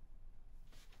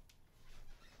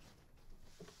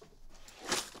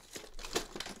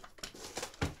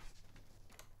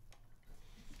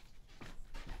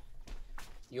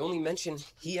 The only mention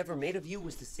he ever made of you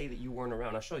was to say that you weren't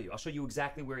around. I'll show you. I'll show you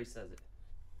exactly where he says it.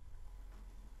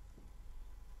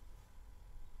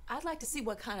 I'd like to see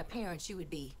what kind of parent you would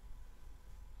be.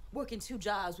 Working 2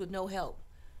 jobs with no help.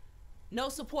 No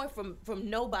support from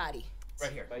nobody.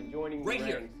 Right here. By joining Right the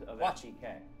here. ranks of Watch.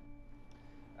 FPK.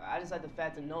 I just like the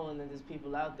fact of knowing that there's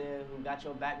people out there who got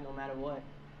your back no matter what.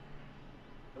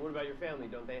 And what about your family?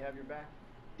 Don't they have your back?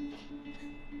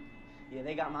 Yeah,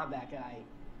 they got my back,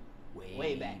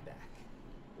 way back.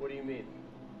 What do you mean?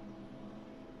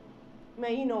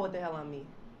 Man, you know what the hell I mean.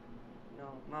 You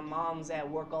know, my mom's at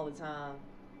work all the time.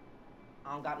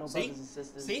 I don't got no brothers and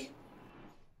sisters. See?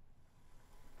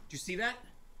 Did you see that?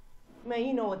 Man,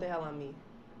 you know what the hell I mean.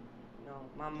 You know,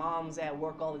 my mom's at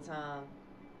work all the time.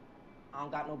 I don't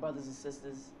got no brothers and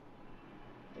sisters.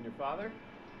 And your father?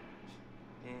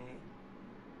 Man,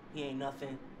 he ain't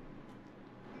nothing.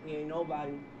 He ain't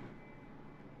nobody.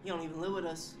 He don't even live with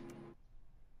us.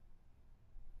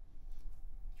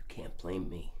 You can't blame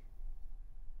me.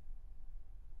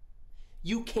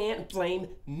 You can't blame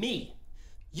me.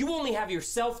 You only have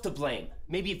yourself to blame.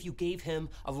 Maybe if you gave him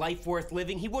a life worth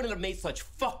living, he wouldn't have made such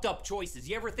fucked up choices.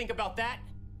 You ever think about that?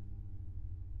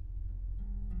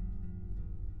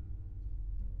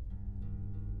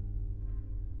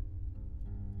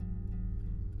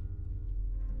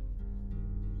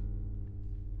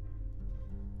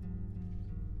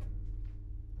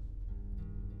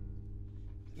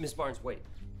 Miss Barnes, wait.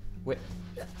 Wait.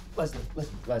 Leslie.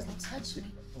 Touch me.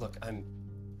 Look, I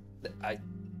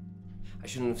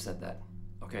shouldn't have said that.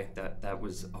 Okay? That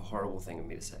was a horrible thing of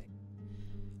me to say.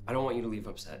 I don't want you to leave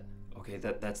upset. Okay?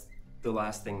 That's the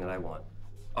last thing that I want.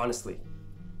 Honestly.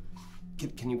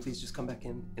 Can you please just come back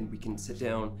in and we can sit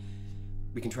down?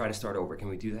 We can try to start over. Can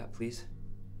we do that, please?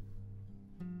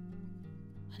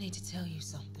 I need to tell you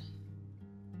something.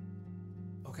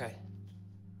 Okay.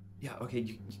 Yeah, okay,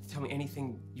 you tell me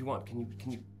anything you want.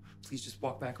 Can you please just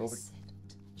walk back over?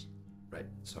 Right,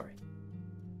 sorry.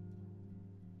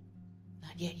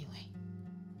 Not yet, you ain't.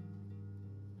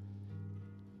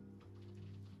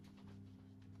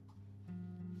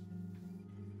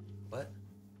 What?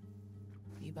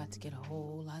 You about to get a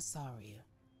whole lot sorrier.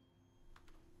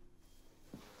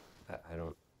 I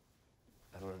don't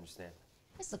understand.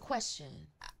 It's a question.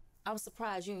 I'm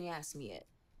surprised you ain't asked me it.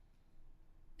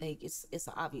 Like, it's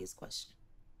an obvious question.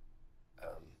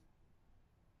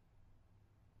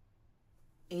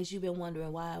 Ain't you been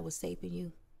wondering why I was saping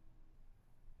you?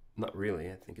 Not really.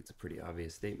 I think it's a pretty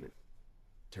obvious statement.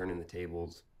 Turning the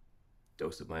tables,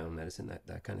 dose of my own medicine,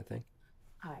 that kind of thing.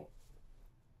 All right.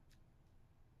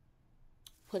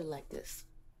 Put it like this.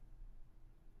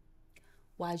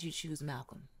 Why'd you choose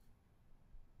Malcolm?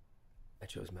 I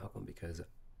chose Malcolm because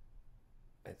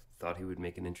I thought he would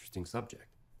make an interesting subject.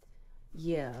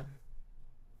 Yeah,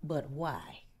 but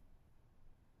why?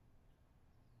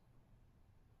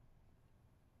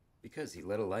 Because he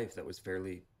led a life that was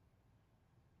fairly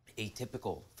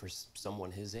atypical for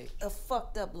someone his age. A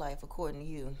fucked up life, according to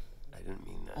you. I didn't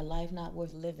mean that. A life not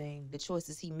worth living. The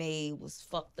choices he made was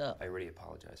fucked up. I already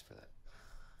apologized for that.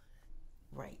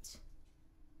 Right.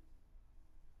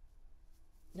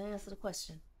 Now answer the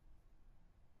question.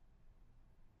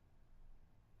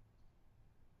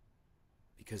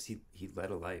 Because he led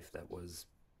a life that was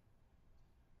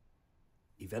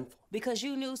eventful. Because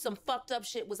you knew some fucked up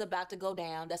shit was about to go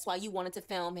down. That's why you wanted to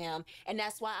film him, and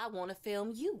that's why I want to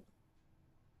film you.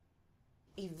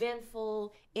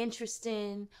 Eventful,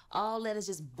 interesting, all that is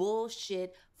just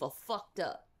bullshit for fucked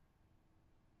up.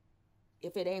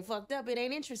 If it ain't fucked up, it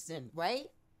ain't interesting, right?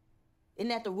 Isn't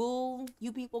that the rule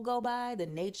you people go by? The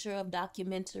nature of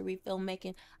documentary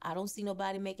filmmaking? I don't see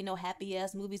nobody making no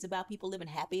happy-ass movies about people living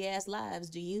happy-ass lives,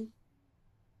 do you?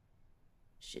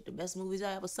 Shit, the best movies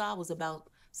I ever saw was about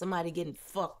somebody getting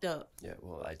fucked up. Yeah,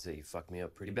 well, I'd say you fucked me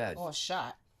up pretty bad. Or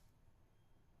shot.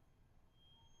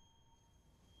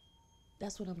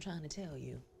 That's what I'm trying to tell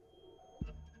you.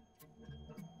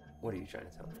 What are you trying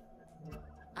to tell me?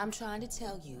 I'm trying to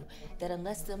tell you that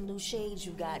unless them new shades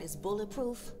you got is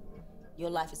bulletproof, your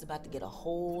life is about to get a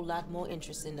whole lot more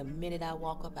interesting the minute I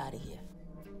walk up out of here.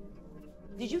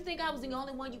 Did you think I was the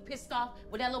only one you pissed off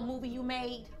with that little movie you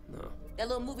made? No. That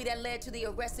little movie that led to the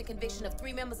arrest and conviction of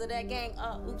 3 members of that gang,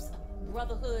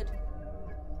 Brotherhood.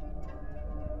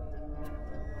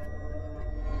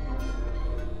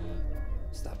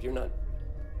 Stop, you're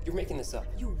making this up.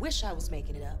 You wish I was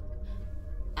making it up.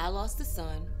 I lost a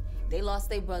son, they lost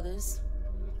their brothers.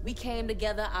 We came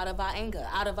together out of our anger,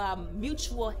 out of our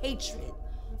mutual hatred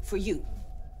for you.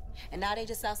 And now they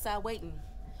just outside waiting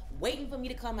for me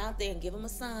to come out there and give them a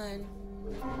sign.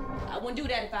 I wouldn't do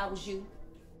that if I was you.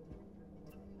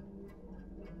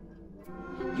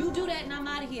 You do that and I'm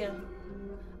out of here.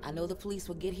 I know the police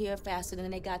would get here faster than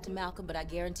they got to Malcolm, but I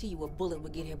guarantee you a bullet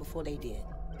would get here before they did.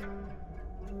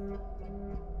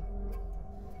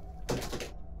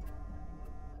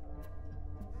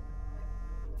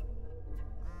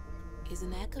 Isn't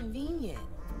that convenient?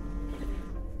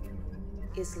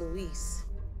 It's Luis.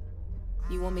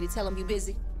 You want me to tell him you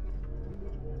busy?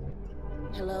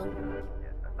 Hello?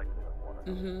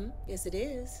 Mm-hmm. Yes, it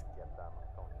is.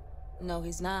 No,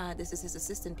 he's not. This is his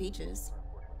assistant, Peaches.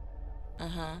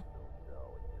 Uh-huh.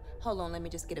 Hold on, let me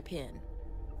just get a pen.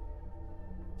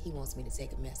 He wants me to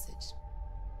take a message.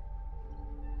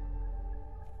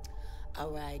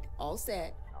 All right, all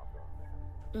set.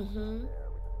 Mm-hmm.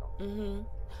 Mm-hmm.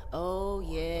 Oh,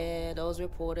 yeah, those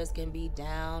reporters can be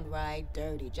downright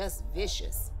dirty, just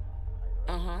vicious.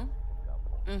 Uh-huh.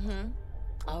 Mm-hmm.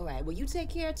 All right, well, you take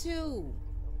care, too.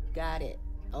 Got it.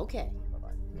 Okay.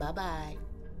 Bye-bye.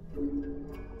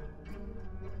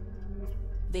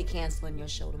 They canceling your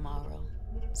show tomorrow.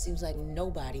 Seems like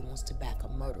nobody wants to back a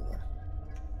murderer.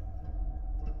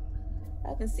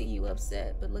 I can see you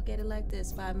upset, but look at it like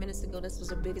this. 5 minutes ago, this was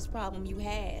the biggest problem you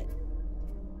had.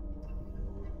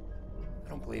 I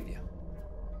don't believe you.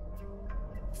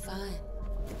 Fine.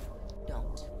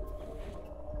 Don't.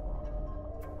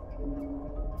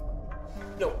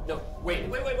 No, wait.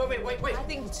 I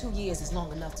think 2 years is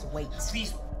long enough to wait.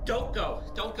 Please, don't go.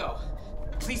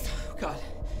 Please, God.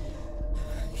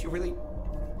 You're gonna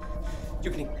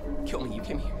kill me. You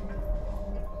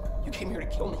came here to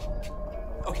kill me.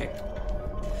 Okay.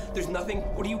 There's nothing.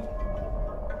 What do you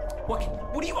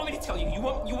want me to tell you? You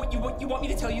want me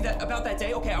to tell you that about that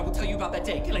day? Okay, I will tell you about that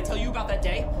day. Can I tell you about that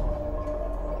day?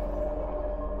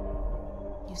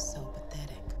 You're so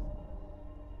pathetic.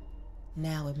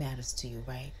 Now it matters to you,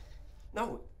 right?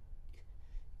 No.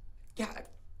 Yeah,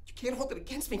 you can't hold it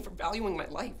against me for valuing my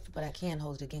life. But I can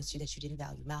hold it against you that you didn't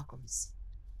value Malcolm's.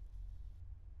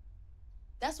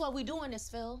 That's why we're doing this,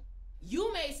 Phil.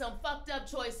 You made some fucked up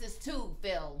choices too,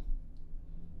 Phil.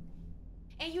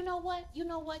 And you know what?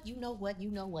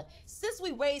 Since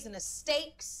we raising the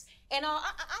stakes and all,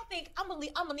 I think I'm gonna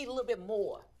need a little bit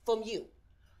more from you.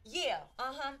 Yeah,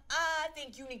 I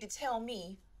think you need to tell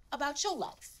me about your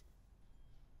life.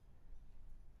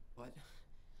 What?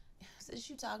 Since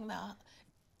you talking about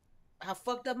how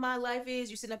fucked up my life is,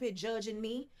 you sitting up here judging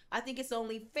me, I think it's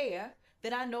only fair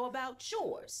that I know about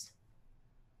yours.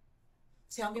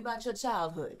 Tell me about your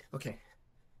childhood. Okay.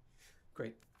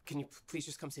 Great. Can you please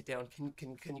just come sit down? Can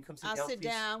you come sit down, I'll sit please?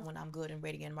 down when I'm good and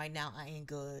ready, and right now I ain't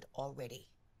good already.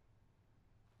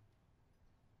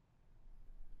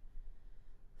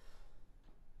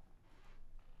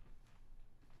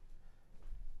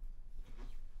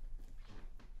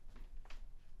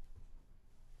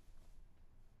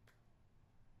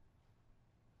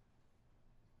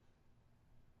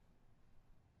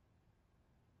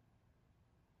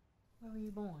 Where were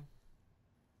you born?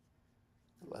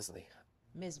 Leslie.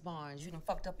 Miss Barnes, you done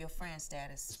fucked up your friend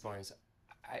status. Miss Barnes,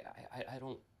 I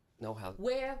don't know how...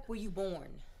 Where were you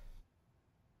born?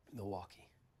 Milwaukee.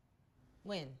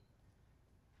 When?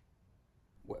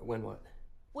 When what?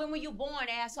 When were you born,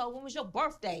 asshole? When was your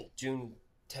birthday? June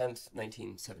 10th,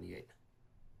 1978.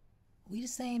 We the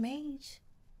same age?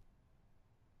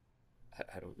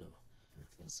 I don't know. I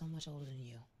feel so much older than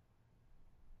you.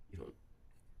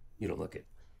 You don't look it.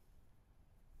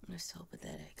 You're so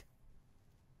pathetic.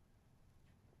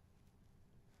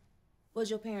 What'd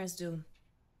your parents do?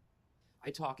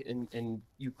 I talk and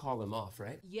you call them off,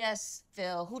 right? Yes,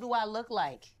 Phil. Who do I look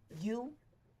like? You?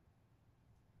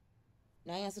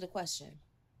 Now answer the question.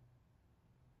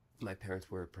 My parents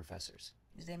were professors.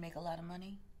 Did they make a lot of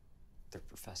money? They're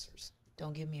professors.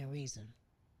 Don't give me a reason.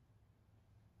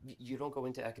 You don't go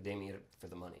into academia for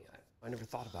the money. I never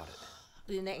thought about it.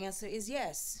 Then the answer is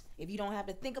yes. If you don't have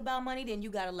to think about money, then you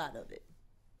got a lot of it.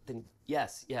 Then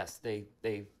yes, they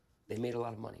made a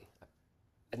lot of money.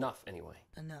 Enough, anyway.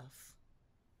 Enough.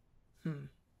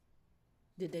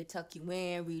 Did they tuck you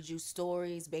in, read you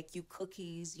stories, bake you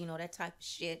cookies, you know, that type of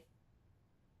shit?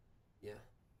 Yeah.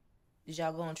 Did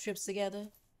y'all go on trips together?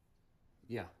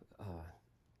 Yeah.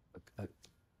 A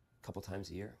couple times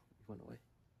a year, we went away.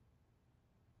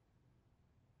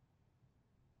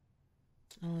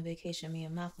 The only vacation me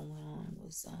and Malcolm went on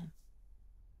was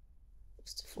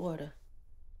to Florida.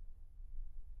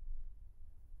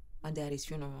 My daddy's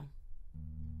funeral.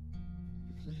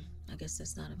 I guess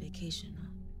that's not a vacation, huh?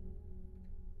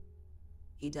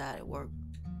 He died at work,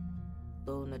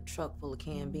 loading a truck full of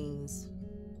canned beans.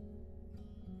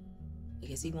 I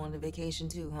guess he wanted a vacation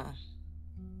too, huh?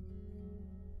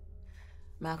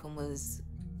 Malcolm was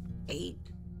 8,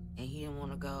 and he didn't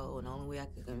want to go, and the only way I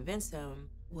could convince him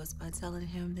was by telling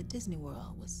him that Disney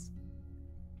World was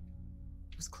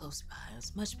close by. It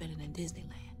was much better than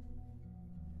Disneyland.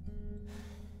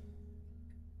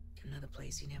 Another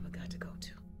place he never got to go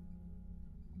to.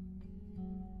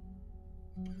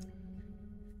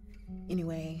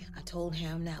 Anyway, I told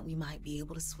him that we might be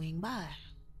able to swing by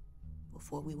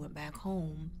before we went back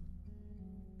home.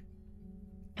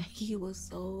 And he was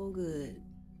so good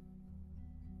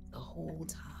the whole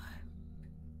time.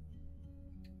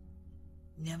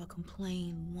 Never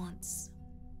complained once.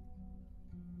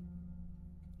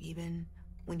 Even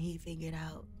when he figured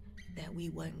out that we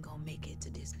wasn't gonna make it to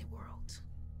Disney World.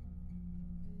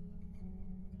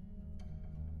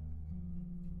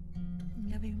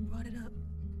 Never even brought it up.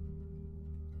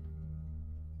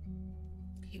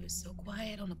 He was so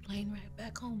quiet on the plane ride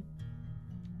back home.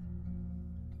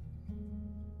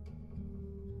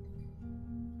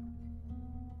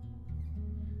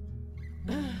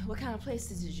 What kind of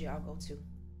places did y'all go to?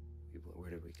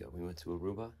 Where did we go? We went to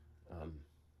Aruba,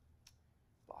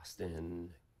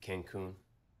 Boston, Cancun,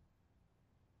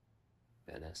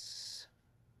 Venice,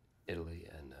 Italy,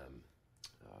 and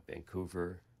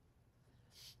Vancouver,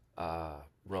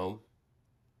 Rome.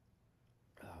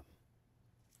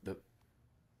 The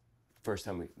first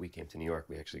time we came to New York,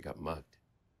 we actually got mugged.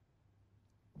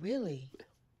 Really?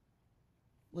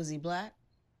 Was he black?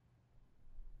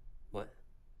 What?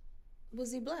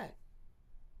 Was he black?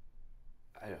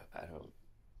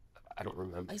 I don't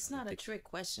remember. It's not a trick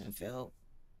question, Phil.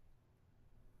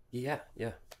 Yeah.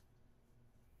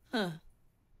 Huh.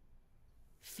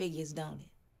 Figures, don't it?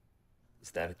 Is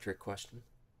that a trick question?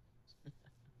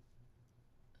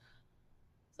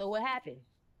 So what happened?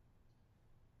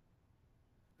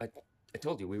 I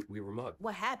told you we were mugged.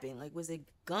 What happened? Like, was it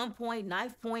gunpoint,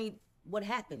 knife point? What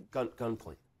happened?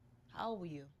 Gunpoint. How old were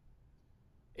you?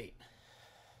 8.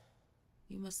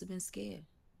 You must have been scared.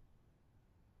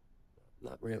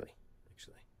 Not really,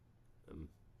 actually.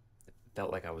 It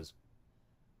felt like I was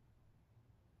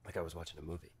watching a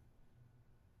movie.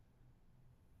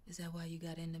 Is that why you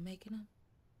got into making them?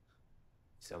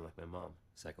 You sound like my mom,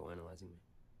 psychoanalyzing me.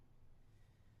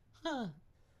 Huh.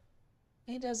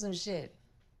 Ain't that some shit?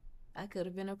 I could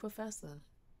have been a professor.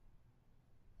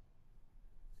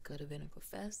 Could have been a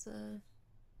professor.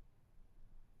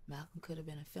 Malcolm could have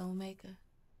been a filmmaker.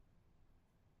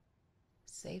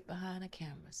 Safe behind a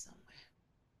camera somewhere.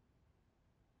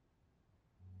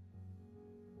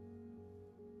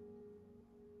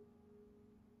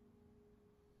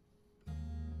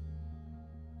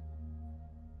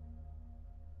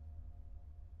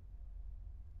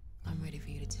 I'm ready for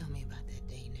you to tell me about that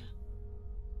day now.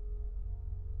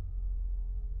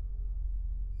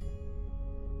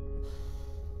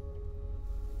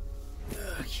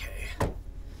 Okay. All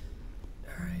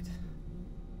right.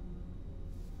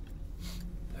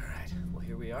 Well,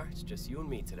 here we are. It's just you and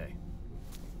me today.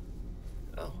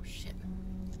 Oh, shit.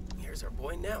 Here's our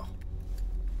boy now.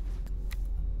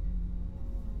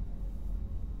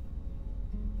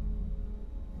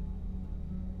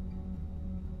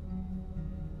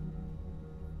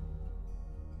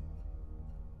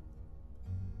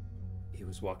 He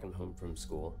was walking home from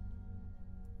school.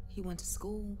 He went to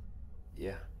school?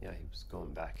 Yeah, he was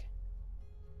going back.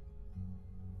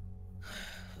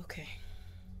 Okay.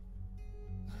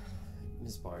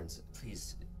 Ms. Barnes,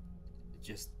 please,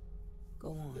 just... Go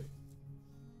on.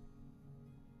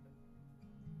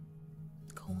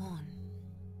 Go on.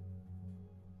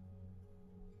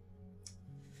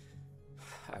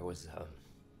 I was,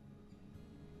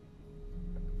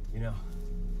 You know,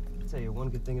 I'll tell you one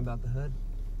good thing about the hood.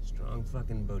 Strong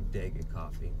fucking bodega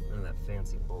coffee. None of that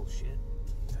fancy bullshit.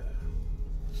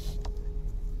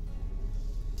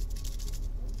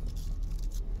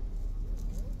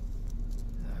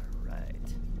 All right.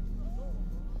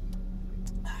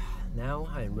 Now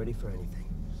I am ready for anything.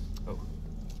 Oh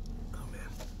man.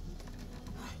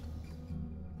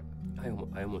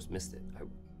 I almost missed it. I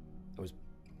was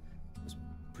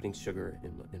putting sugar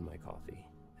in my coffee,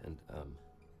 and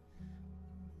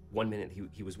 1 minute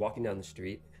he was walking down the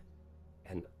street,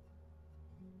 and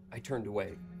I turned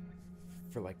away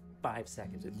for like 5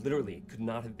 seconds. It literally could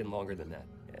not have been longer than that.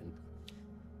 And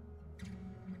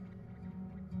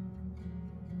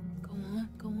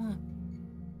Go on.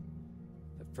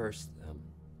 at first,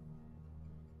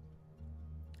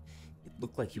 it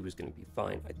looked like he was gonna be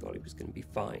fine. I thought he was gonna be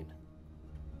fine.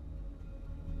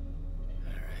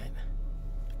 All right.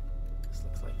 This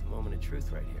looks like the moment of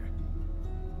truth right here.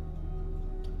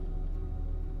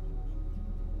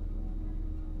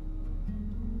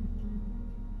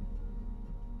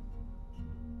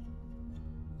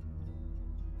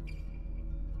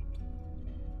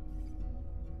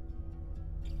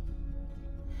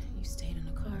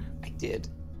 did.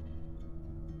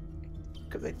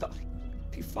 Because I thought he'd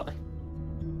be fine.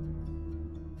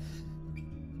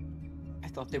 I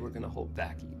thought they were gonna hold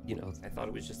back, you know. I thought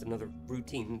it was just another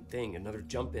routine thing, another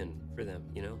jump in for them,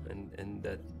 you know, and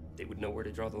that they would know where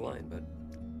to draw the line, but...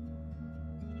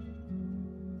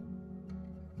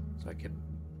 So I kept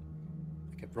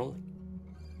rolling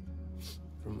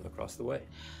from across the way.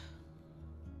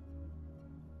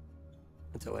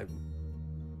 Until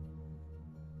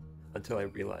I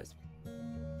realized. Oh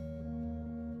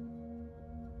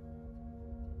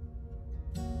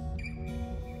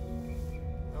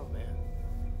man.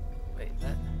 Wait,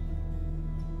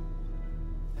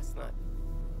 that's not.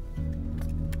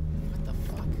 What the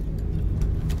fuck?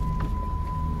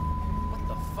 What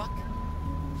the fuck?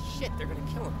 Shit, they're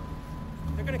gonna kill him.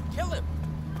 They're gonna kill him.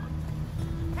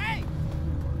 Hey!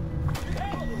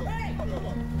 Hey! Hey!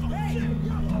 Hey!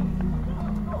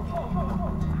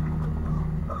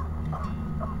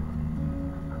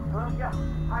 Yeah.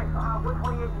 Hi,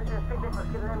 128 State Business.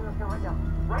 Get an ambulance here right now.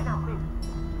 Right now, please.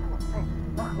 Hey,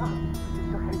 look.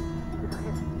 It's okay. It's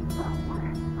okay.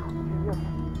 Okay.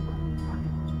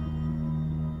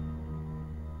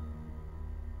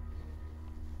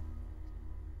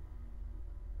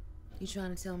 You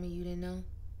trying to tell me you didn't know?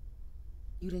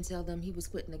 You didn't tell them he was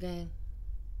quitting the gang?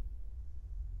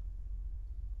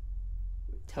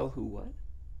 Tell who what?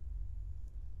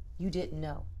 You didn't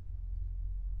know.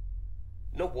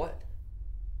 Know what?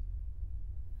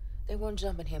 They weren't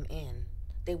jumping him in.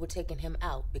 They were taking him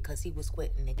out because he was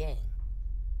quitting the gang.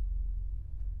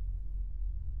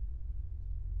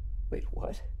 Wait,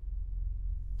 what?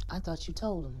 I thought you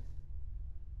told him.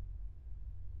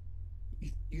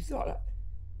 You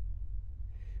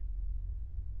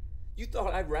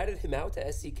thought I ratted him out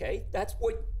to SCK? That's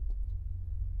why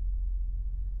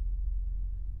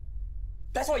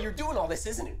you're doing all this,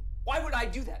 isn't it? Why would I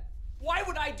do that? Why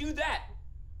would I do that?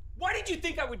 Why did you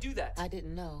think I would do that? I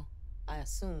didn't know. I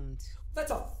assumed.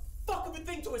 That's a fuck of a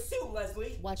thing to assume,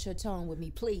 Leslie. Watch your tone with me,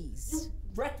 please. You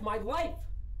wrecked my life.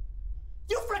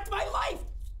 You wrecked my life.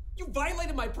 You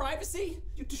violated my privacy.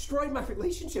 You destroyed my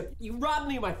relationship. You robbed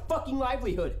me of my fucking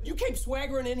livelihood. You came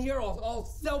swaggering in here all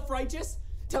self-righteous,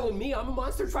 telling me I'm a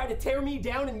monster, trying to tear me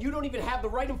down, and you don't even have the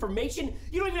right information.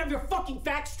 You don't even have your fucking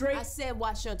facts straight. I said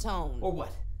watch your tone. Or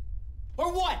what?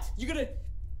 Or what? You gonna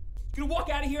walk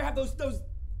out of here, have those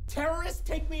terrorists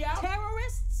take me out?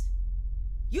 Terrorists?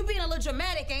 You being a little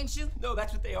dramatic, ain't you? No,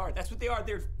 that's what they are. That's what they are.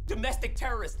 They're domestic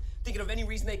terrorists, thinking of any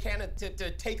reason they can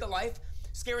to take a life,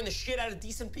 scaring the shit out of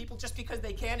decent people just because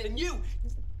they can. And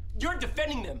you're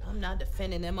defending them. I'm not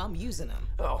defending them. I'm using them.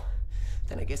 Oh,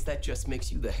 then I guess that just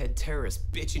makes you the head terrorist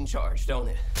bitch in charge, don't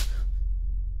it?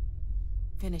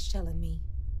 Finish telling me.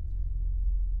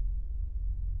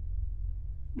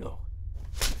 No.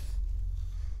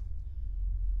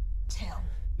 Tell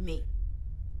me.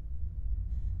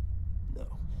 No.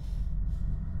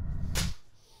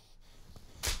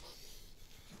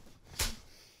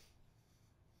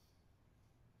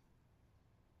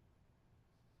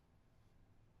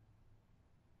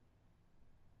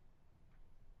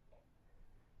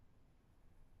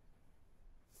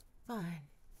 Fine.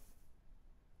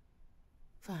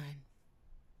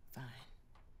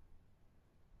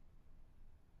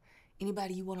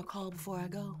 Anybody you want to call before I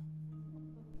go?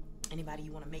 Anybody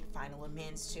you want to make final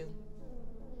amends to?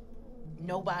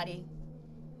 Nobody?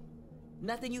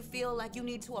 Nothing you feel like you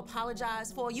need to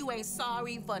apologize for? You ain't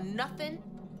sorry for nothing?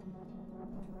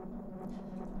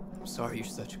 I'm sorry you're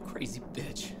such a crazy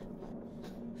bitch.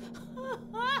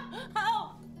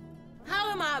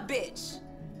 How am I a bitch?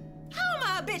 How am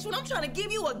I a bitch when I'm trying to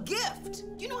give you a gift?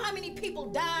 Do you know how many people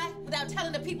die without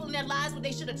telling the people in their lives what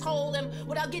they should have told them,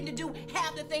 without getting to do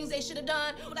half the things they should have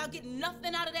done, without getting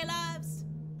nothing out of their lives?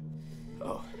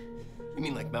 Oh, you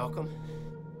mean like Malcolm?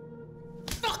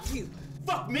 Fuck you!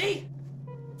 Fuck me?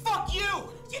 Fuck you!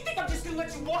 You think I'm just gonna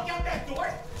let you walk out that door?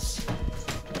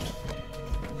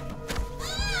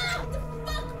 Ah! The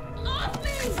fuck off me!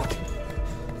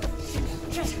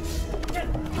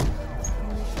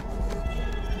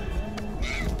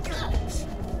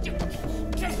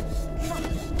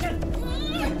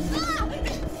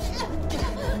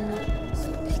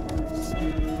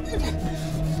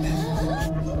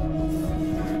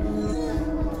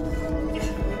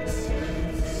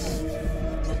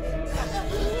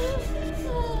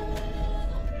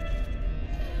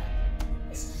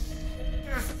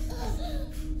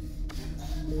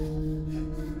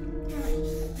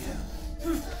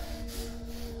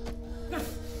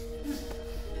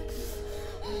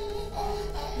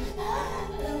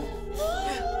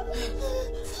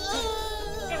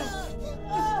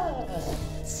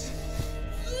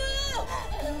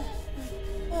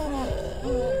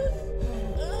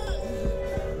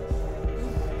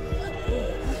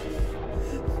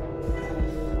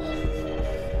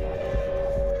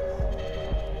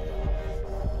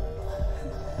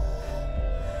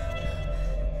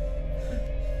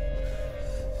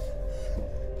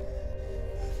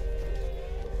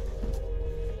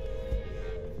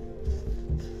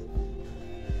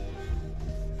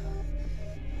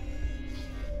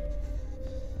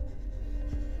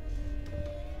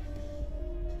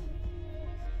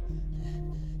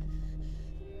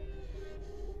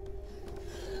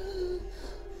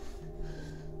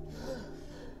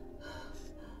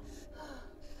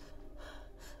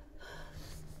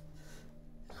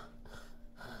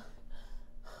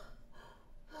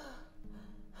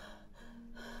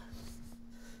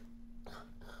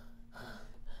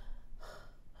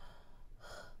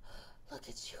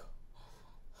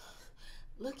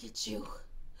 Look at you.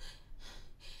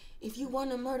 If you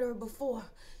weren't a murderer before,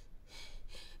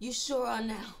 you sure are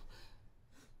now.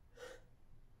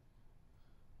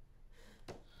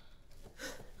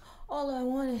 All I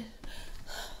wanted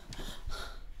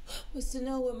was to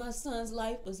know what my son's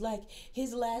life was like,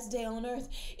 his last day on earth,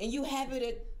 and you happy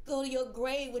to go to your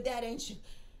grave with that, ain't you?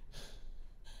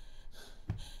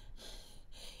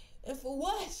 And for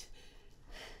what?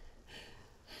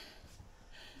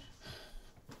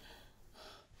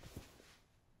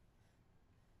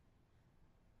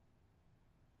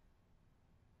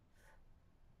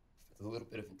 For the little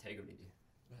bit of integrity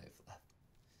that I have left.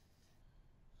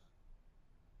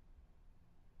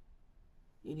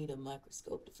 You need a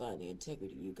microscope to find the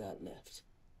integrity you got left.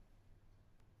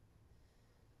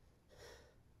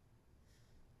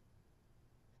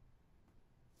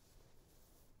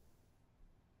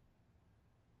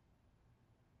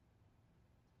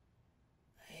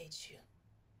 I hate you.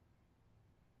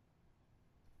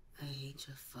 I hate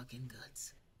your fucking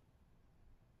guts.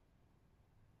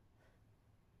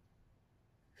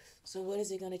 So what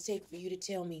is it gonna take for you to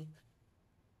tell me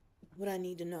what I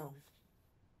need to know?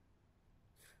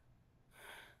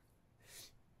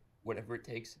 Whatever it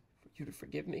takes for you to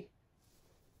forgive me.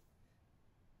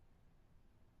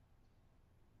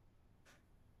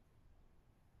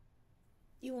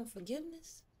 You want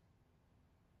forgiveness?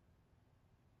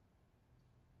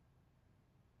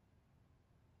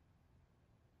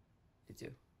 I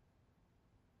do.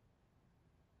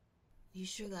 You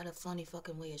sure got a funny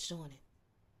fucking way of showing it.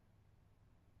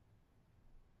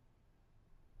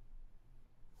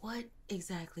 What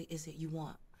exactly is it you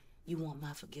want? You want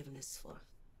my forgiveness for?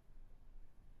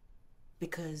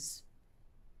 Because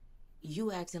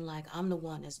you acting like I'm the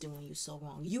one that's doing you so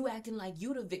wrong. You acting like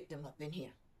you the victim up in here.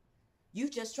 You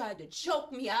just tried to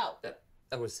choke me out. That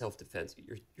was self-defense.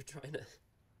 You're trying to...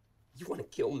 You want to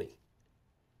kill me.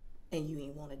 And you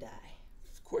ain't want to die.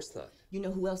 Of course not. You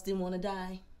know who else didn't want to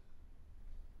die?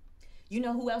 You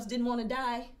know who else didn't want to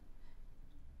die?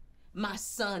 My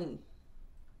son.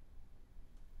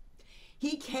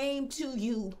 He came to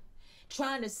you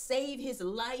trying to save his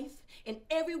life in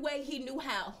every way he knew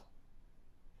how.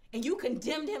 And you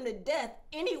condemned him to death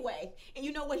anyway. And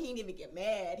you know what? He didn't even get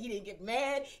mad. He didn't get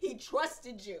mad. He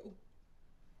trusted you.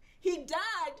 He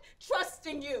died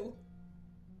trusting you.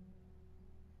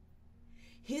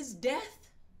 His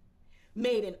death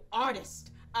made an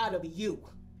artist out of you.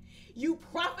 You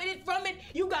profited from it.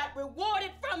 You got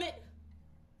rewarded from it.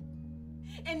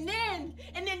 And then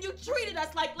you treated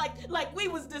us like we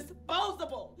was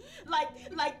disposable.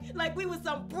 Like we was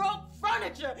some broke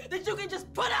furniture that you can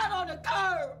just put out on the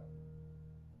curb.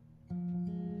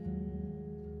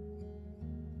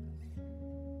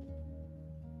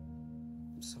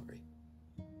 I'm sorry.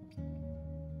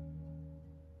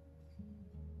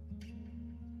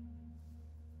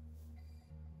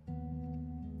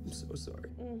 I'm so sorry.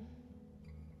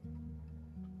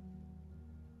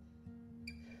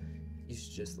 You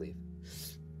should just leave.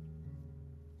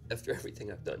 After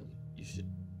everything I've done, you should...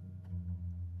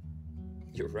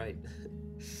 You're right.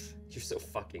 You're so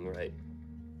fucking right.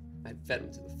 I fed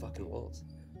him to the fucking wolves.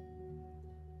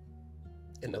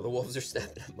 And now the wolves are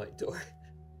snapping at my door.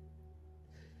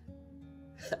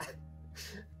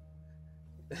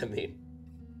 I mean,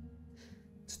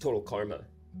 it's total karma.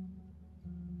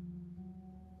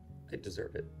 I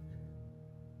deserve it.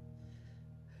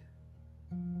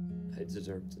 I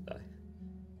deserve to die.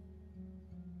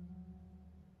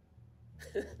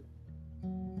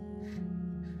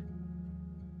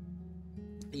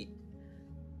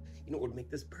 You know what would make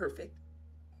this perfect?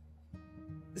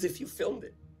 Is if you filmed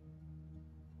it.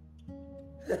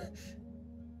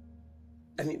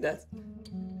 I mean, that's...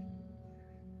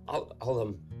 I'll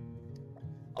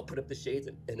put up the shades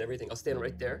and everything. I'll stand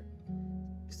right there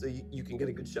so you can get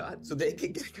a good shot, so they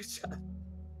can get a good shot.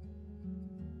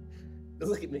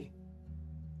 Look at me.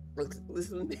 Look,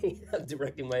 listen to me. I'm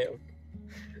directing my own.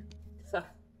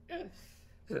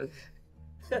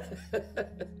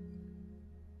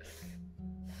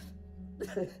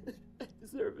 I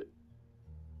deserve it.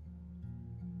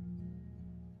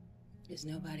 There's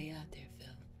nobody out there,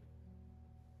 Phil.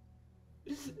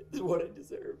 This is what I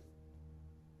deserve.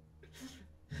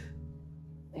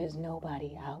 There's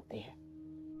nobody out there.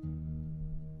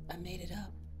 I made it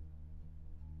up.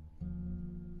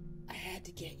 I had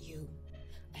to get you.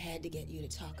 I had to get you to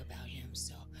talk about him,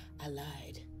 so I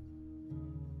lied.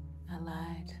 I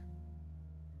lied.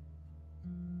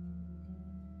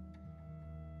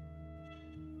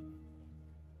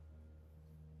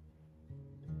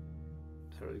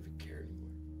 I don't even care anymore.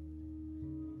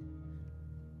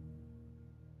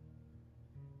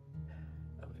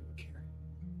 I don't even care.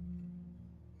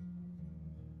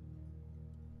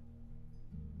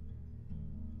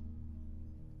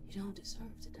 You don't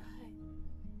deserve to die.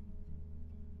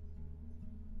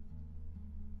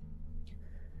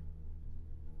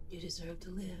 You deserve to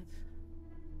live.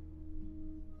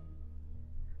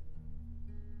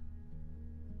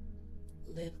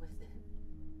 Live with it.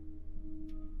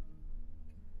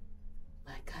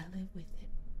 Like I live with it.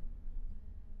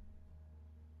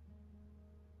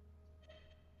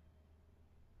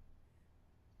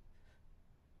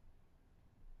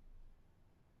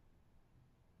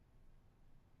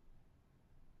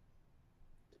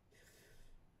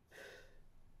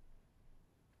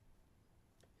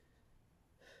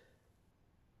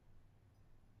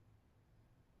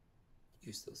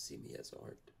 You still see me as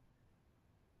art.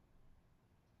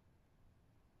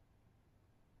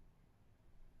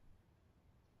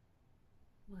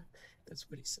 What? That's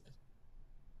what he said.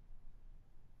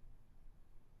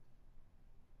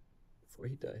 Before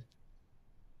he died.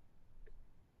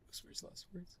 Those were his last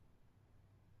words.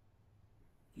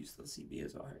 You still see me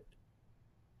as art.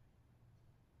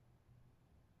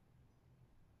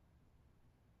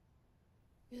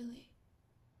 Really?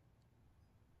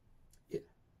 Yeah.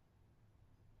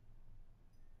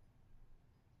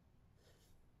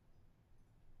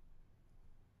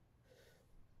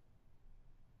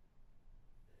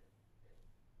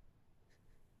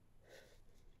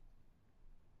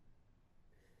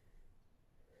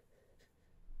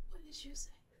 What did you say?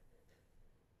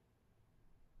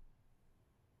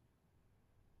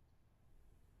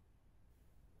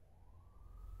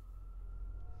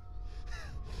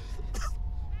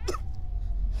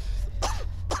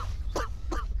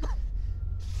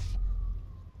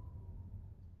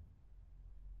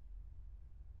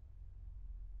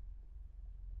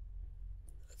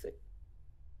 Nothing.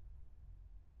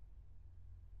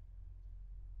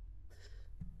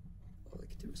 All I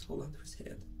could do was hold on to his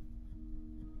hand.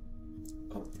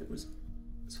 All I did was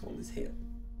hold his hand.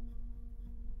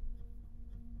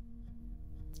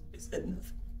 He said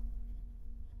nothing.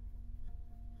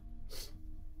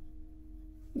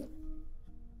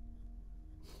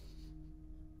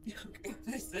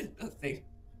 I said nothing.